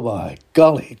 Oh, my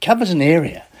golly. It covers an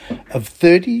area of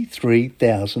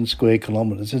 33,000 square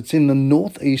kilometres. It's in the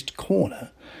northeast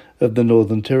corner of the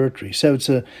Northern Territory. So it's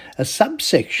a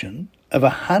subsection of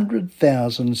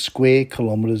 100,000 square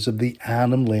kilometres of the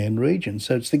Arnhem Land region.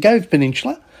 So it's the Gove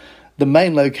Peninsula, the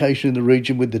main location in the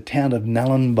region, with the town of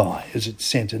Nullumbi as its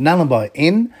centre. Nullumbi,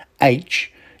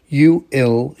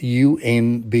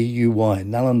 N-H-U-L-U-N-B-U-Y,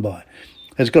 Nullumbi.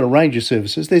 Has got a range of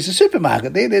services. There's a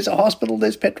supermarket there, there's a hospital,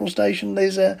 there's a petrol station,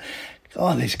 there's a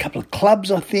couple of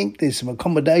clubs, I think, there's some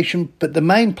accommodation. But the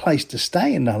main place to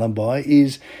stay in Nullumbi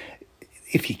is,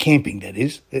 if you're camping, that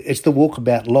is, it's the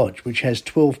Walkabout Lodge, which has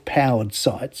 12 powered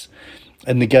sites.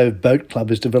 And the Gove Boat Club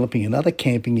is developing another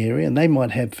camping area, and they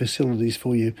might have facilities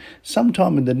for you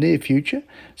sometime in the near future.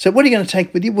 So what are you going to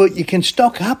take with you? Well, you can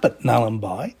stock up at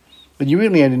Nullumbi, but you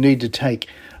really only need to take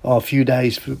a few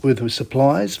days worth of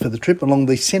supplies for the trip along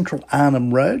the Central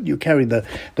Arnhem Road. You'll carry the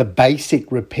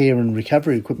basic repair and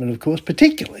recovery equipment, of course,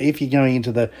 particularly if you're going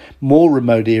into the more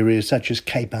remote areas such as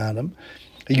Cape Arnhem.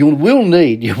 You will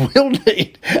need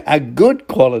a good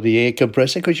quality air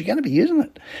compressor, because you're going to be using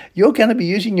it. You're going to be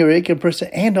using your air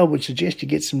compressor, and I would suggest you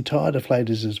get some tyre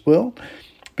deflators as well,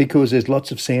 because there's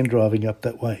lots of sand driving up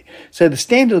that way. So the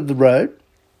standard of the road,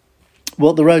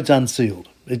 well, the road's unsealed.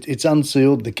 It's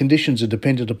unsealed. The conditions are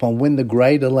dependent upon when the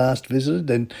grader last visited,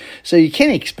 and so you can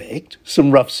expect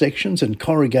some rough sections and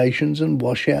corrugations and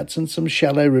washouts and some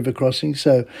shallow river crossings.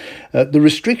 So the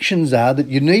restrictions are that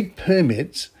you need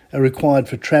permits are required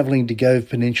for travelling to Gove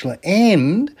Peninsula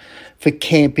and for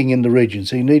camping in the region.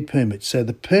 So you need permits. So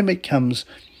the permit comes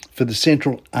for the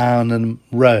Central Arnhem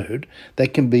Road.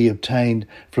 That can be obtained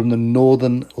from the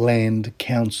Northern Land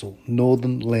Council.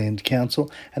 Northern Land Council.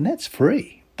 And that's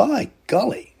free. By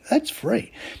golly, that's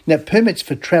free. Now, permits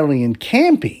for travelling and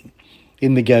camping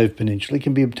in the Gove Peninsula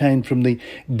can be obtained from the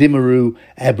Dimaroo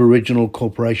Aboriginal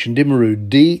Corporation. Dimaroo,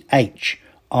 D-H-I-M-U-R-R-U,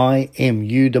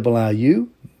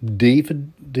 D for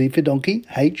donkey,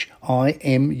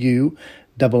 H-I-M-U-R-R-U,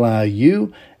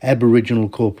 Aboriginal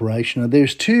Corporation. Now,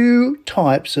 there's two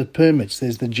types of permits.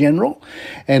 There's the general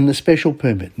and the special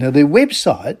permit. Now, their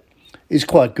website is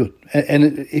quite good.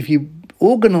 And if you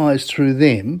organise through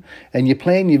them and you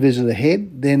plan your visit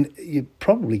ahead, then you're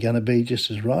probably going to be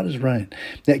just as right as rain.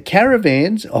 Now,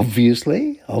 caravans,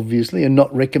 obviously, are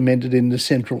not recommended in the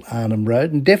Central Arnhem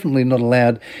Road, and definitely not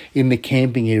allowed in the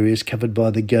camping areas covered by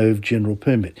the Gove General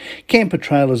Permit. Camper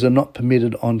trailers are not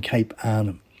permitted on Cape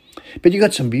Arnhem. But you've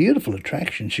got some beautiful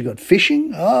attractions. You've got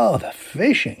fishing. Oh, the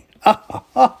fishing.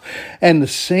 And the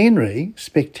scenery,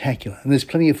 spectacular. And there's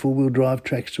plenty of four-wheel drive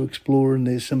tracks to explore, and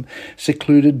there's some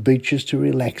secluded beaches to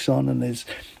relax on, and there's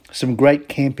some great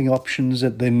camping options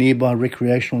at the nearby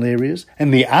recreational areas.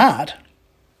 And the art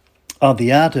at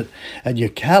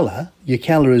Yirrkala.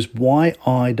 Yirrkala is Y-I-R-R-K-A-L-A,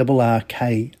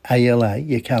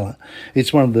 Yirrkala.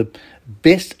 It's one of the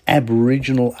best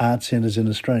Aboriginal art centres in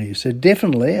Australia. So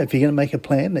definitely, if you're going to make a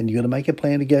plan, then you've got to make a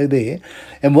plan to go there.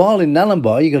 And while in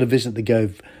Nullumbi, you've got to visit the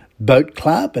Gove Boat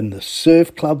Club and the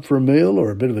Surf Club for a meal or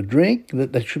a bit of a drink.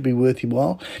 That should be worth your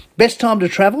while. Best time to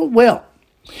travel? Well,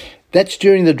 that's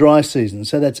during the dry season,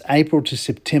 so that's April to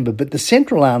September. But the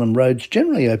Central Arnhem Road's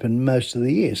generally open most of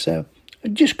the year, so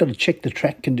you've just got to check the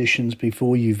track conditions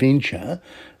before you venture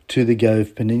to the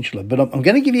Gove Peninsula. But I'm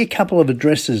going to give you a couple of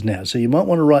addresses now, so you might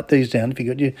want to write these down if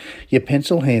you've got your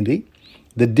pencil handy.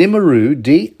 The Dimaroo,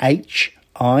 D-H-I-M-U-R-R-U,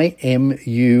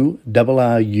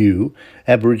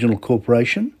 Aboriginal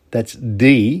Corporation. That's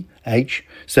D-H.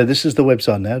 So this is the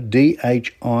website now,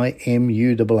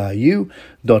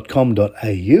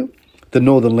 DHIMURRU.com.au. The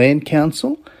Northern Land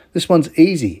Council. This one's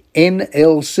easy,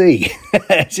 NLC.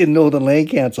 It's in Northern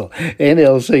Land Council,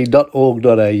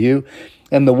 nlc.org.au.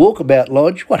 And the Walkabout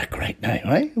Lodge, what a great name,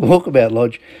 eh? Walkabout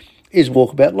Lodge is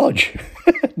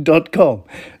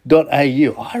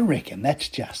walkaboutlodge.com.au. I reckon that's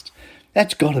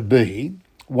got to be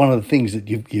one of the things that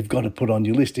you've got to put on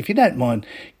your list if you don't mind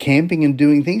camping and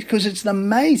doing things, because it's an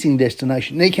amazing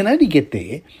destination. Now, you can only get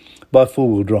there by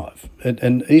four-wheel drive,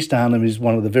 and East Arnhem is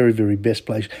one of the very, very best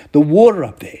places. The water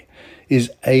up there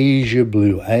is azure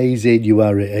blue,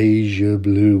 A-Z-U-R-E, azure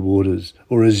blue waters,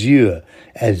 or azure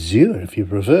if you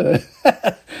prefer.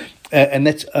 And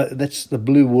that's the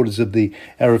blue waters of the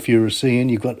Arafura Sea, and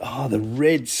you've got the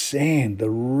red sand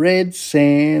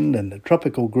and the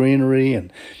tropical greenery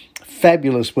and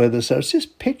fabulous weather. So it's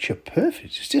just picture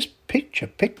perfect. It's just picture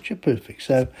perfect.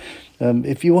 So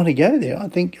if you want to go there, I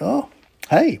think,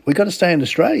 hey, we've got to stay in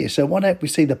Australia, so why don't we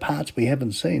see the parts we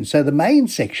haven't seen? So the main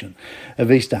section of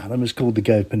East Arnhem is called the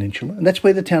Gove Peninsula, and that's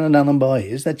where the town of Nullumbi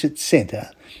is. That's its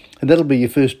centre, and that'll be your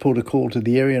first port of call to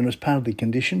the area. And as part of the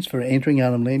conditions for entering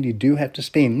Arnhem Land, you do have to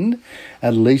spend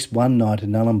at least one night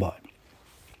in Nullumbi.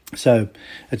 So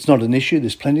it's not an issue.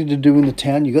 There's plenty to do in the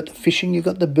town. You've got the fishing, you've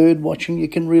got the bird watching, you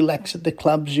can relax at the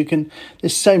clubs,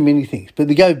 there's so many things. But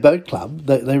the Gove Boat Club,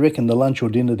 they reckon the lunch or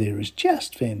dinner there is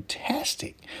just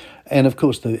fantastic. And of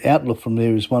course the outlook from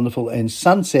there is wonderful. And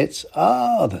sunsets,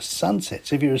 the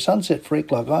sunsets. If you're a sunset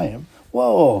freak like I am,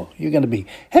 whoa, you're going to be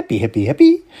happy, happy,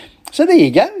 happy. So there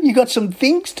you go. You've got some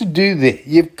things to do there.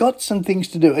 You've got some things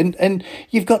to do. And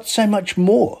you've got so much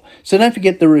more. So don't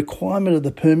forget the requirement of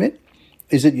the permit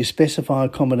is that you specify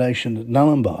accommodation at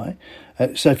Nullumbi.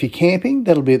 So if you're camping,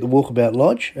 that'll be at the Walkabout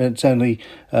Lodge. It's only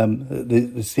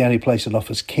it's the only place that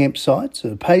offers campsites.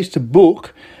 It pays to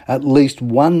book at least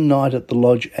one night at the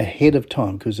lodge ahead of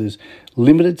time because there's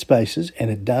limited spaces and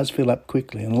it does fill up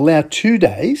quickly. And allow 2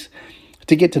 days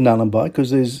to get to Nullumbi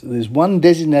because there's one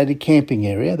designated camping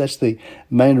area. That's the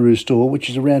Mainaroo store, which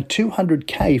is around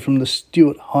 200k from the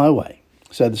Stewart Highway.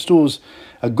 So the store's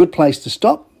a good place to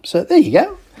stop. So there you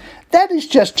go. That is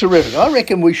just terrific. I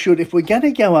reckon we should, if we're going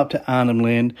to go up to Arnhem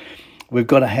Land, we've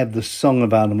got to have the Song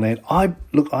of Arnhem Land.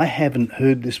 I haven't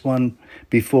heard this one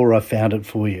before I found it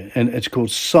for you, and it's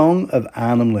called Song of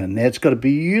Arnhem Land. Now, it's got a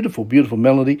beautiful, beautiful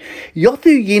melody.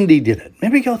 Yothu Yindi did it.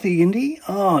 Remember Yothu Yindi?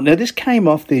 Oh, now this came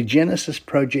off their Genesis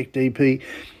Project EP. Yothu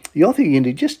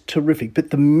Yindi, just terrific.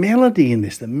 But the melody in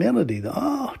this,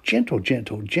 gentle,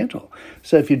 gentle, gentle.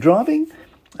 So if you're driving,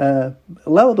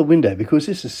 lower the window because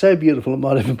this is so beautiful it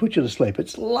might even put you to sleep.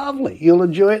 It's lovely. You'll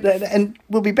enjoy it, and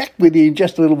we'll be back with you in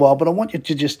just a little while, but I want you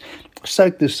to just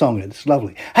soak this song in. It's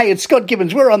lovely. Hey, it's Scott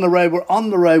Gibbons. We're on the road. We're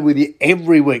on the road with you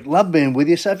every week. Love being with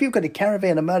you. So if you've got a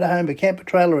caravan, a motorhome, a camper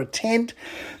trailer, a tent,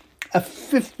 a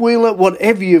fifth-wheeler,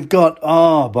 whatever you've got,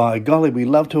 oh, by golly, we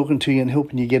love talking to you and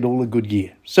helping you get all the good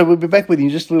gear. So we'll be back with you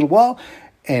in just a little while,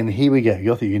 and here we go,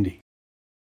 Yothu Yindi.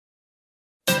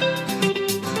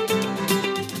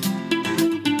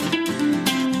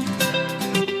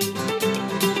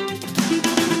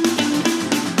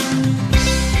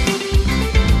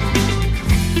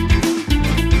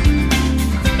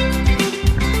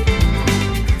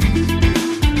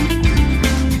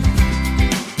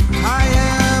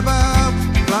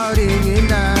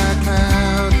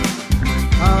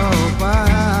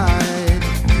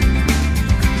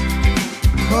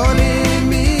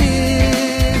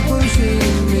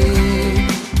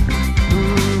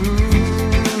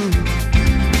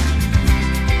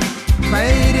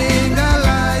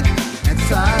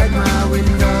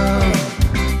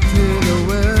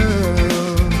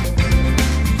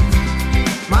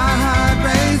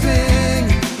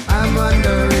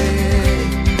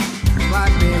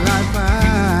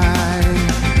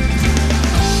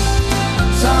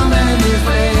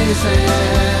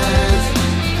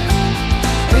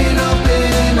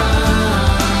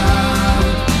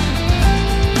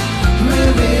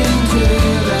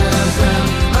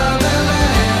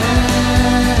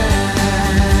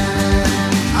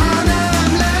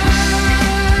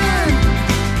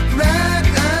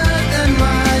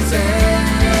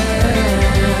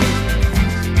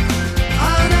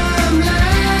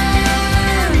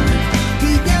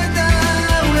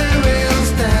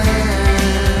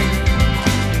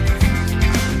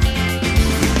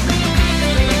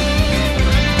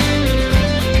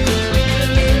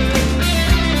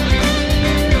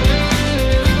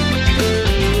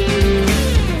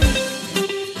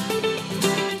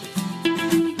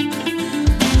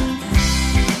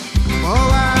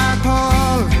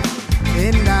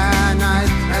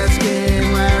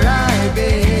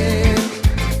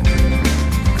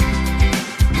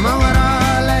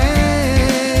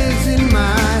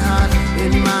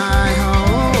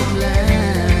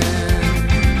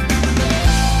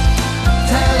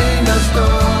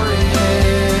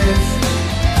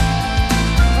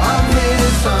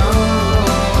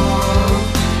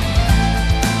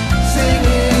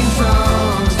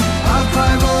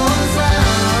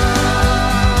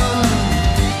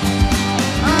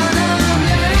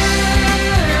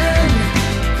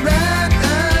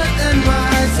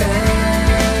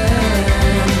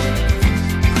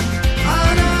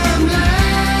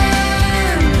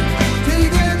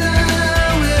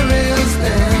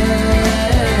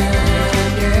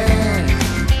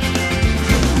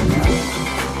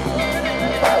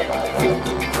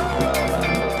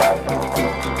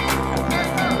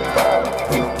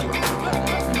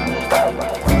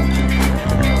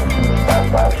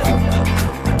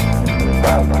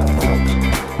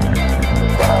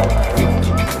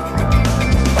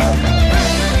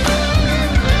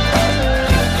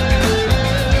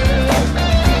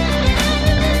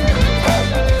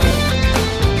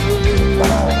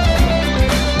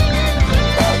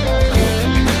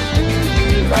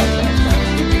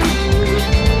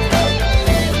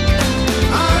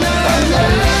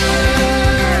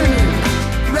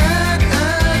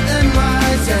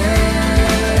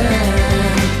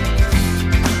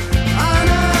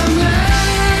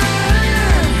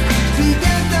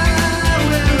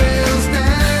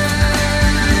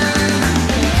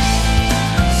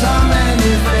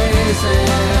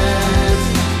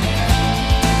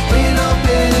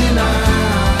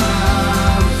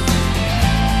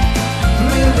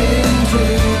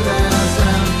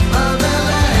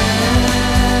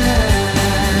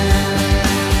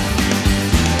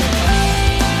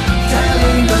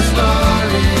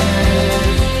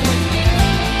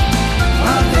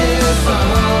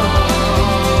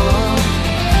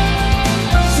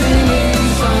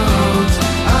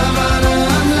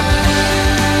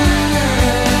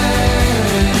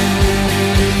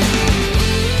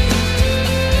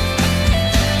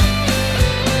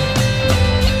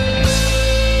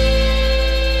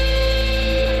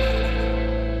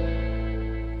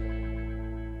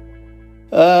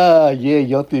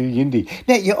 Yothu Yindi.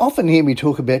 Now, you often hear me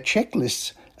talk about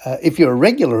checklists. If you're a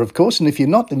regular, of course, and if you're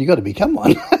not, then you've got to become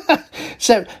one.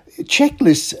 So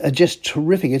checklists are just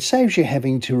terrific. It saves you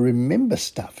having to remember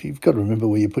stuff. You've got to remember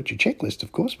where you put your checklist,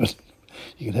 of course, but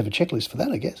you can have a checklist for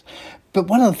that, I guess. But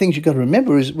one of the things you've got to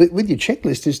remember is with your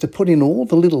checklist is to put in all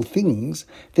the little things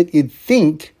that you'd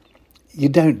think you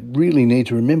don't really need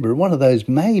to remember. One of those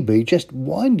may be just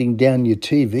winding down your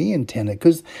TV antenna,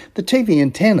 because the TV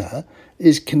antenna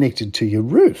is connected to your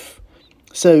roof.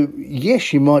 So,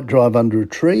 yes, you might drive under a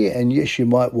tree, and yes, you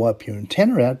might wipe your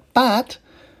antenna out, but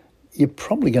you're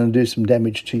probably going to do some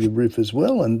damage to your roof as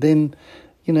well. And then,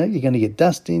 you're going to get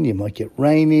dust in, you might get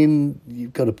rain in,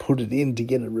 you've got to put it in to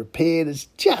get it repaired. It's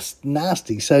just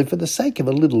nasty. So for the sake of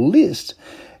a little list,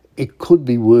 it could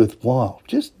be worthwhile.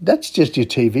 That's just your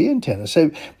TV antenna.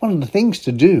 So one of the things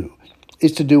to do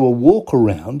is to do a walk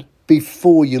around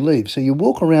before you leave. So you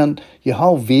walk around your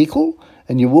whole vehicle,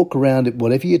 and you walk around it,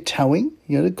 whatever you're towing.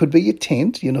 It could be your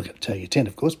tent. You're not going to tow your tent,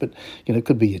 of course, but, it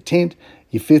could be your tent,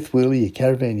 your fifth wheeler, your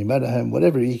caravan, your motorhome,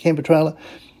 whatever, your camper trailer.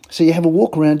 So you have a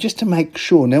walk around just to make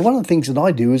sure. Now, one of the things that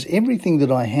I do is everything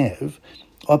that I have,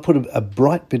 I put a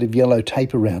bright bit of yellow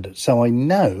tape around it. So I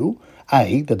know,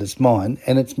 A, that it's mine,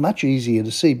 and it's much easier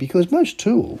to see, because most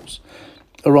tools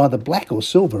are either black or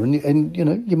silver, and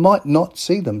you might not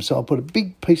see them. So I'll put a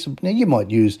big piece of, now you might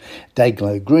use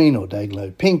Dayglow green or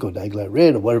Dayglow pink or Dayglow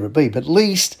red or whatever it be, but at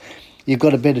least you've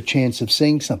got a better chance of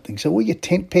seeing something. So all your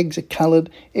tent pegs are coloured,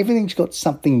 everything's got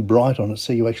something bright on it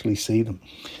so you actually see them.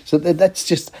 So that's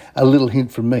just a little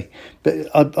hint from me. But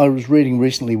I was reading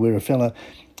recently where a fella,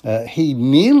 he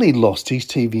nearly lost his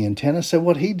TV antenna. So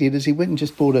what he did is he went and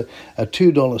just bought a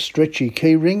 $2 stretchy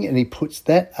key ring, and he puts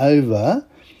that over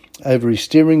his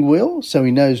steering wheel, so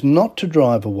he knows not to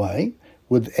drive away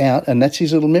without, and that's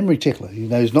his little memory tickler, he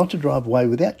knows not to drive away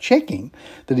without checking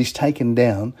that he's taken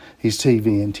down his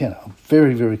TV antenna.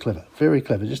 Very, very clever,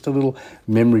 just a little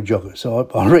memory jogger. So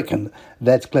I reckon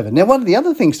that's clever. Now, one of the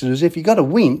other things to do is, if you've got a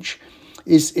winch,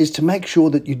 is to make sure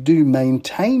that you do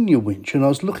maintain your winch. And I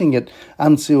was looking at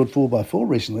Unsealed 4x4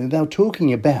 recently, and they were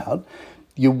talking about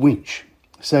your winch.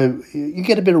 So you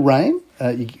get a bit of rain,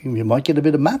 you might get a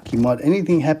bit of muck,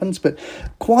 anything happens, but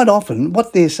quite often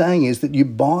what they're saying is that you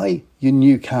buy your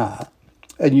new car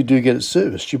and you do get it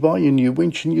serviced. You buy your new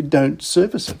winch and you don't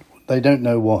service it. They don't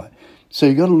know why. So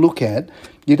you've got to look at,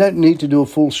 you don't need to do a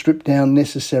full strip down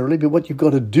necessarily, but what you've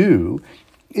got to do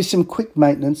is some quick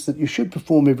maintenance that you should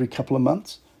perform every couple of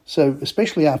months. So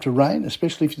especially after rain,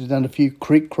 especially if you've done a few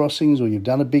creek crossings, or you've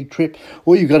done a big trip,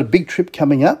 or you've got a big trip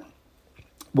coming up,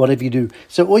 whatever you do.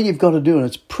 So all you've got to do, and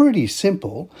it's pretty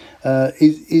simple,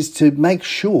 is to make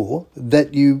sure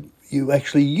that you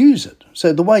actually use it.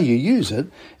 So the way you use it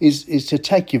is to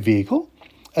take your vehicle,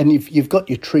 and if you've got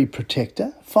your tree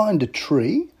protector, find a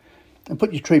tree and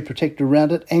put your tree protector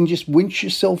around it and just winch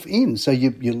yourself in. So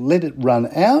you let it run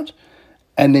out,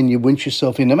 and then you winch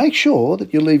yourself in. And make sure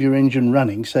that you leave your engine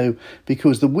running, so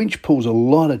because the winch pulls a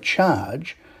lot of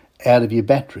charge out of your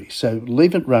battery. So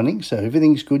leave it running, so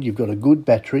everything's good, you've got a good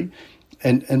battery,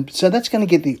 and so that's going to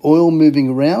get the oil moving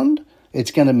around.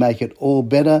 It's going to make it all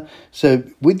better. So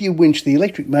with your winch, the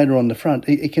electric motor on the front,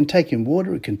 it can take in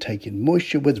water, it can take in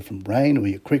moisture, whether from rain or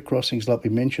your creek crossings like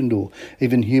we mentioned, or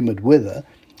even humid weather,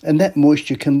 and that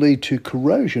moisture can lead to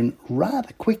corrosion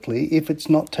rather quickly if it's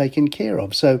not taken care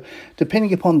of. So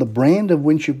depending upon the brand of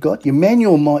winch you've got, your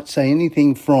manual might say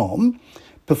anything from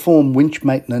perform winch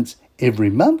maintenance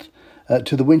every month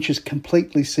to the winch is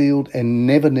completely sealed and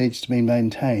never needs to be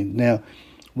maintained. Now,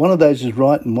 one of those is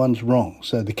right and one's wrong.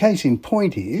 So the case in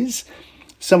point is,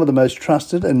 some of the most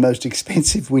trusted and most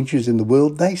expensive winches in the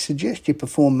world, they suggest you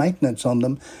perform maintenance on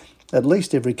them at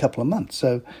least every couple of months.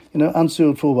 So,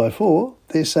 Unsealed 4x4,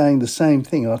 they're saying the same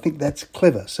thing, and I think that's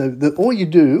clever. So all you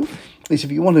do is,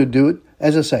 if you want to do it,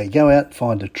 as I say, go out,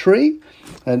 find a tree,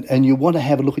 and you want to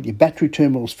have a look at your battery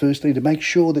terminals firstly to make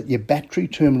sure that your battery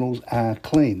terminals are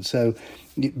clean. So,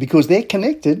 because they're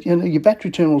connected, your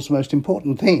battery terminal is the most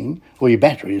important thing, or your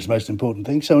battery is the most important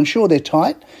thing. So ensure they're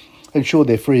tight, ensure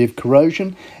they're free of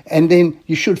corrosion, and then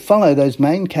you should follow those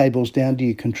main cables down to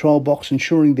your control box,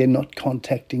 ensuring they're not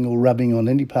contacting or rubbing on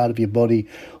any part of your body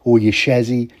or your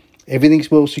chassis. Everything's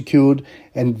well secured,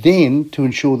 and then to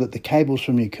ensure that the cables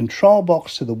from your control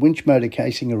box to the winch motor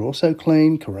casing are also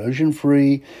clean,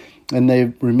 corrosion-free, and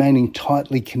they're remaining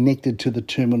tightly connected to the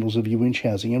terminals of your winch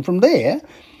housing. And from there,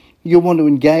 you'll want to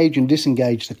engage and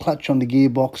disengage the clutch on the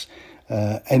gearbox,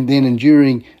 and then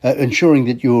ensuring that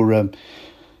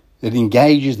it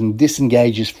engages and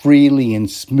disengages freely and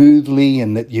smoothly,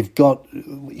 and that you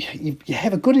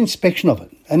have a good inspection of it.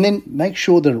 And then make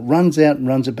sure that it runs out and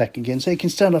runs it back again. So you can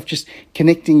start off just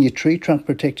connecting your tree trunk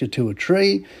protector to a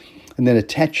tree, and then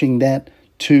attaching that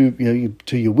to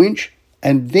your winch,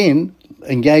 and then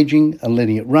engaging and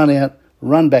letting it run out,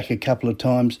 run back a couple of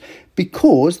times,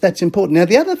 because that's important. Now,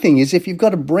 the other thing is, if you've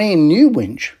got a brand new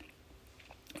winch,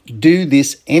 do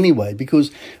this anyway,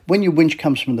 because when your winch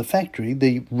comes from the factory,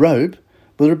 the rope,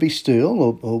 whether it be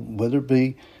steel or whether it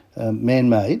be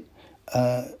man-made,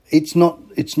 it's not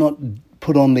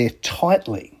put on there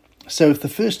tightly. So if the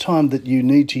first time that you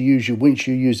need to use your winch,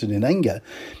 you use it in anger,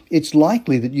 it's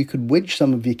likely that you could wedge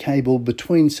some of your cable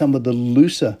between some of the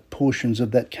looser portions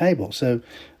of that cable. So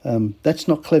that's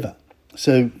not clever.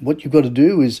 So what you've got to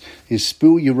do is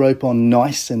spool your rope on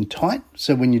nice and tight.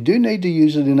 So when you do need to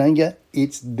use it in anger,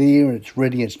 it's there, it's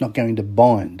ready, it's not going to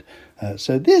bind.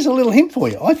 So there's a little hint for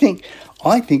you. I think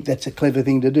that's a clever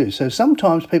thing to do. So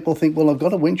sometimes people think, well, I've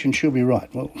got a winch and she'll be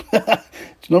right. Well,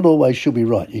 it's not always she'll be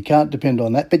right. You can't depend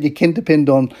on that, but you can depend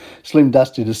on Slim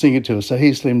Dusty to sing it to us. So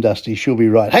here's Slim Dusty, she'll be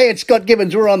right. Hey, it's Scott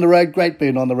Gibbons. We're on the road. Great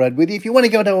being on the road with you. If you want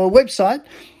to go to our website,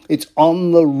 it's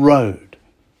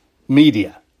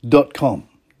ontheroadmedia.com.au,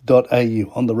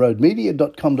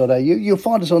 ontheroadmedia.com.au. You'll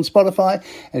find us on Spotify,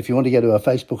 and if you want to go to our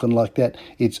Facebook and like that,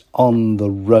 it's On The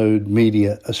Road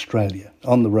Media Australia,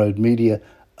 On The Road Media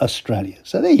Australia.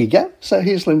 So there you go. So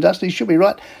here's Slim Dusty, she'll be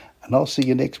right, and I'll see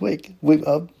you next week. We've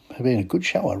been a good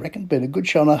show, I reckon, been a good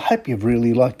show, and I hope you've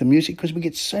really liked the music, because we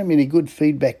get so many good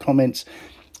feedback comments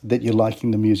that you're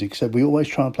liking the music. So we always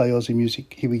try and play Aussie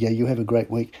music. Here we go. You have a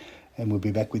great week, and we'll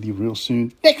be back with you real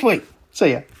soon next week.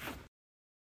 See ya.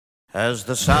 As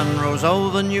the sun rose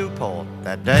over Newport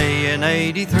that day in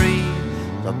 '83,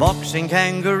 the boxing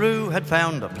kangaroo had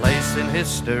found a place in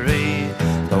history.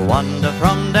 The wonder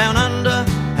from down under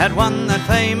had won that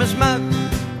famous mug,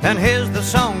 and here's the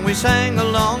song we sang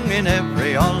along in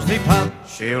every Aussie pub.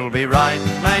 She'll be right,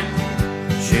 mate,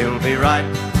 she'll be right.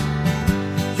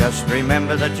 Just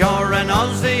remember that you're an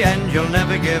Aussie and you'll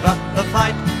never give up the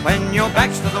fight. When your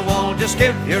back's to the wall, just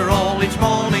give your all each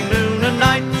morning, noon and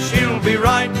night. She'll be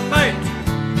right, mate,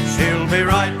 she'll be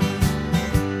right.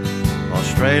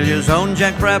 Australia's own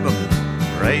Jack Brabham,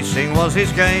 racing was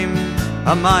his game.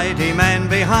 A mighty man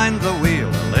behind the wheel,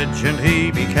 a legend he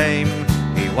became.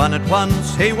 He won it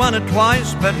once, he won it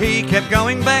twice, but he kept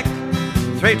going back.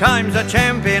 3 times a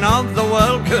champion of the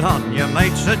world, good on you,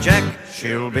 mate, Sir Jack.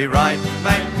 She'll be right,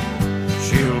 mate,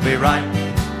 she'll be right.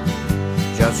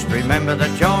 Just remember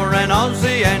that you're an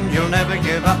Aussie and you'll never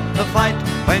give up the fight.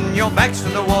 When your back's to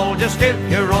the wall, just give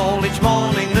your all each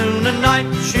morning, noon and night.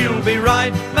 She'll be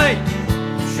right, mate,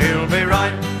 she'll be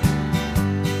right.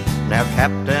 Now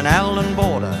Captain Alan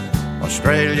Border,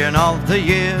 Australian of the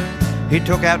Year, he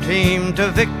took our team to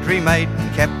victory, mate,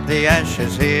 and kept the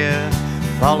Ashes here.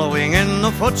 Following in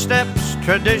the footsteps,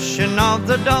 tradition of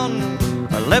the Don,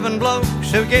 11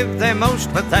 blokes who give their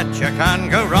most, but that you can't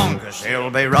go wrong, 'cause she'll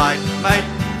be right, mate,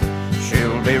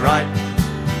 she'll be right.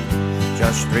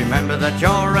 Just remember that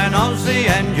you're an Aussie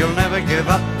and you'll never give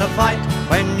up the fight.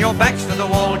 When your back's to the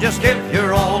wall, just give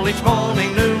your all each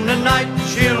morning, noon and night.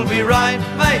 She'll be right,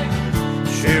 mate,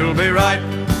 she'll be right.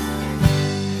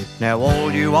 Now all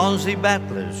you Aussie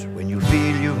battlers, when you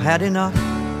feel you've had enough,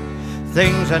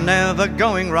 things are never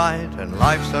going right and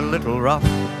life's a little rough,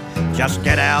 just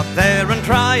get out there and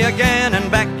try again and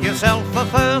back yourself for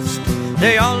first.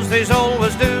 The Aussies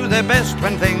always do their best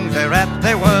when things are at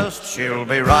their worst. She'll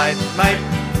be right, mate,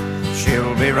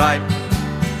 she'll be right.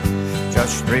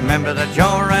 Just remember that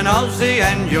you're an Aussie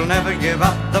and you'll never give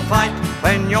up the fight.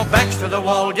 When your back's to the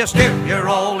wall, just give your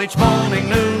all each morning,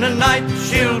 noon and night.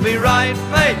 She'll be right,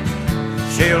 mate,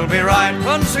 she'll be right.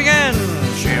 Once again,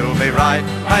 she'll be right,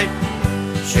 mate,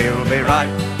 she'll be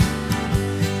right.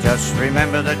 Just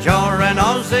remember that you're an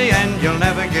Aussie and you'll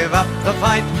never give up the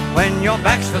fight. When your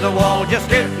back's to the wall, just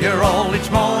give your all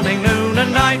each morning, noon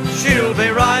and night. She'll be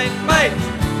right, mate,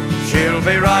 she'll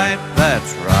be right,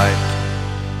 that's right.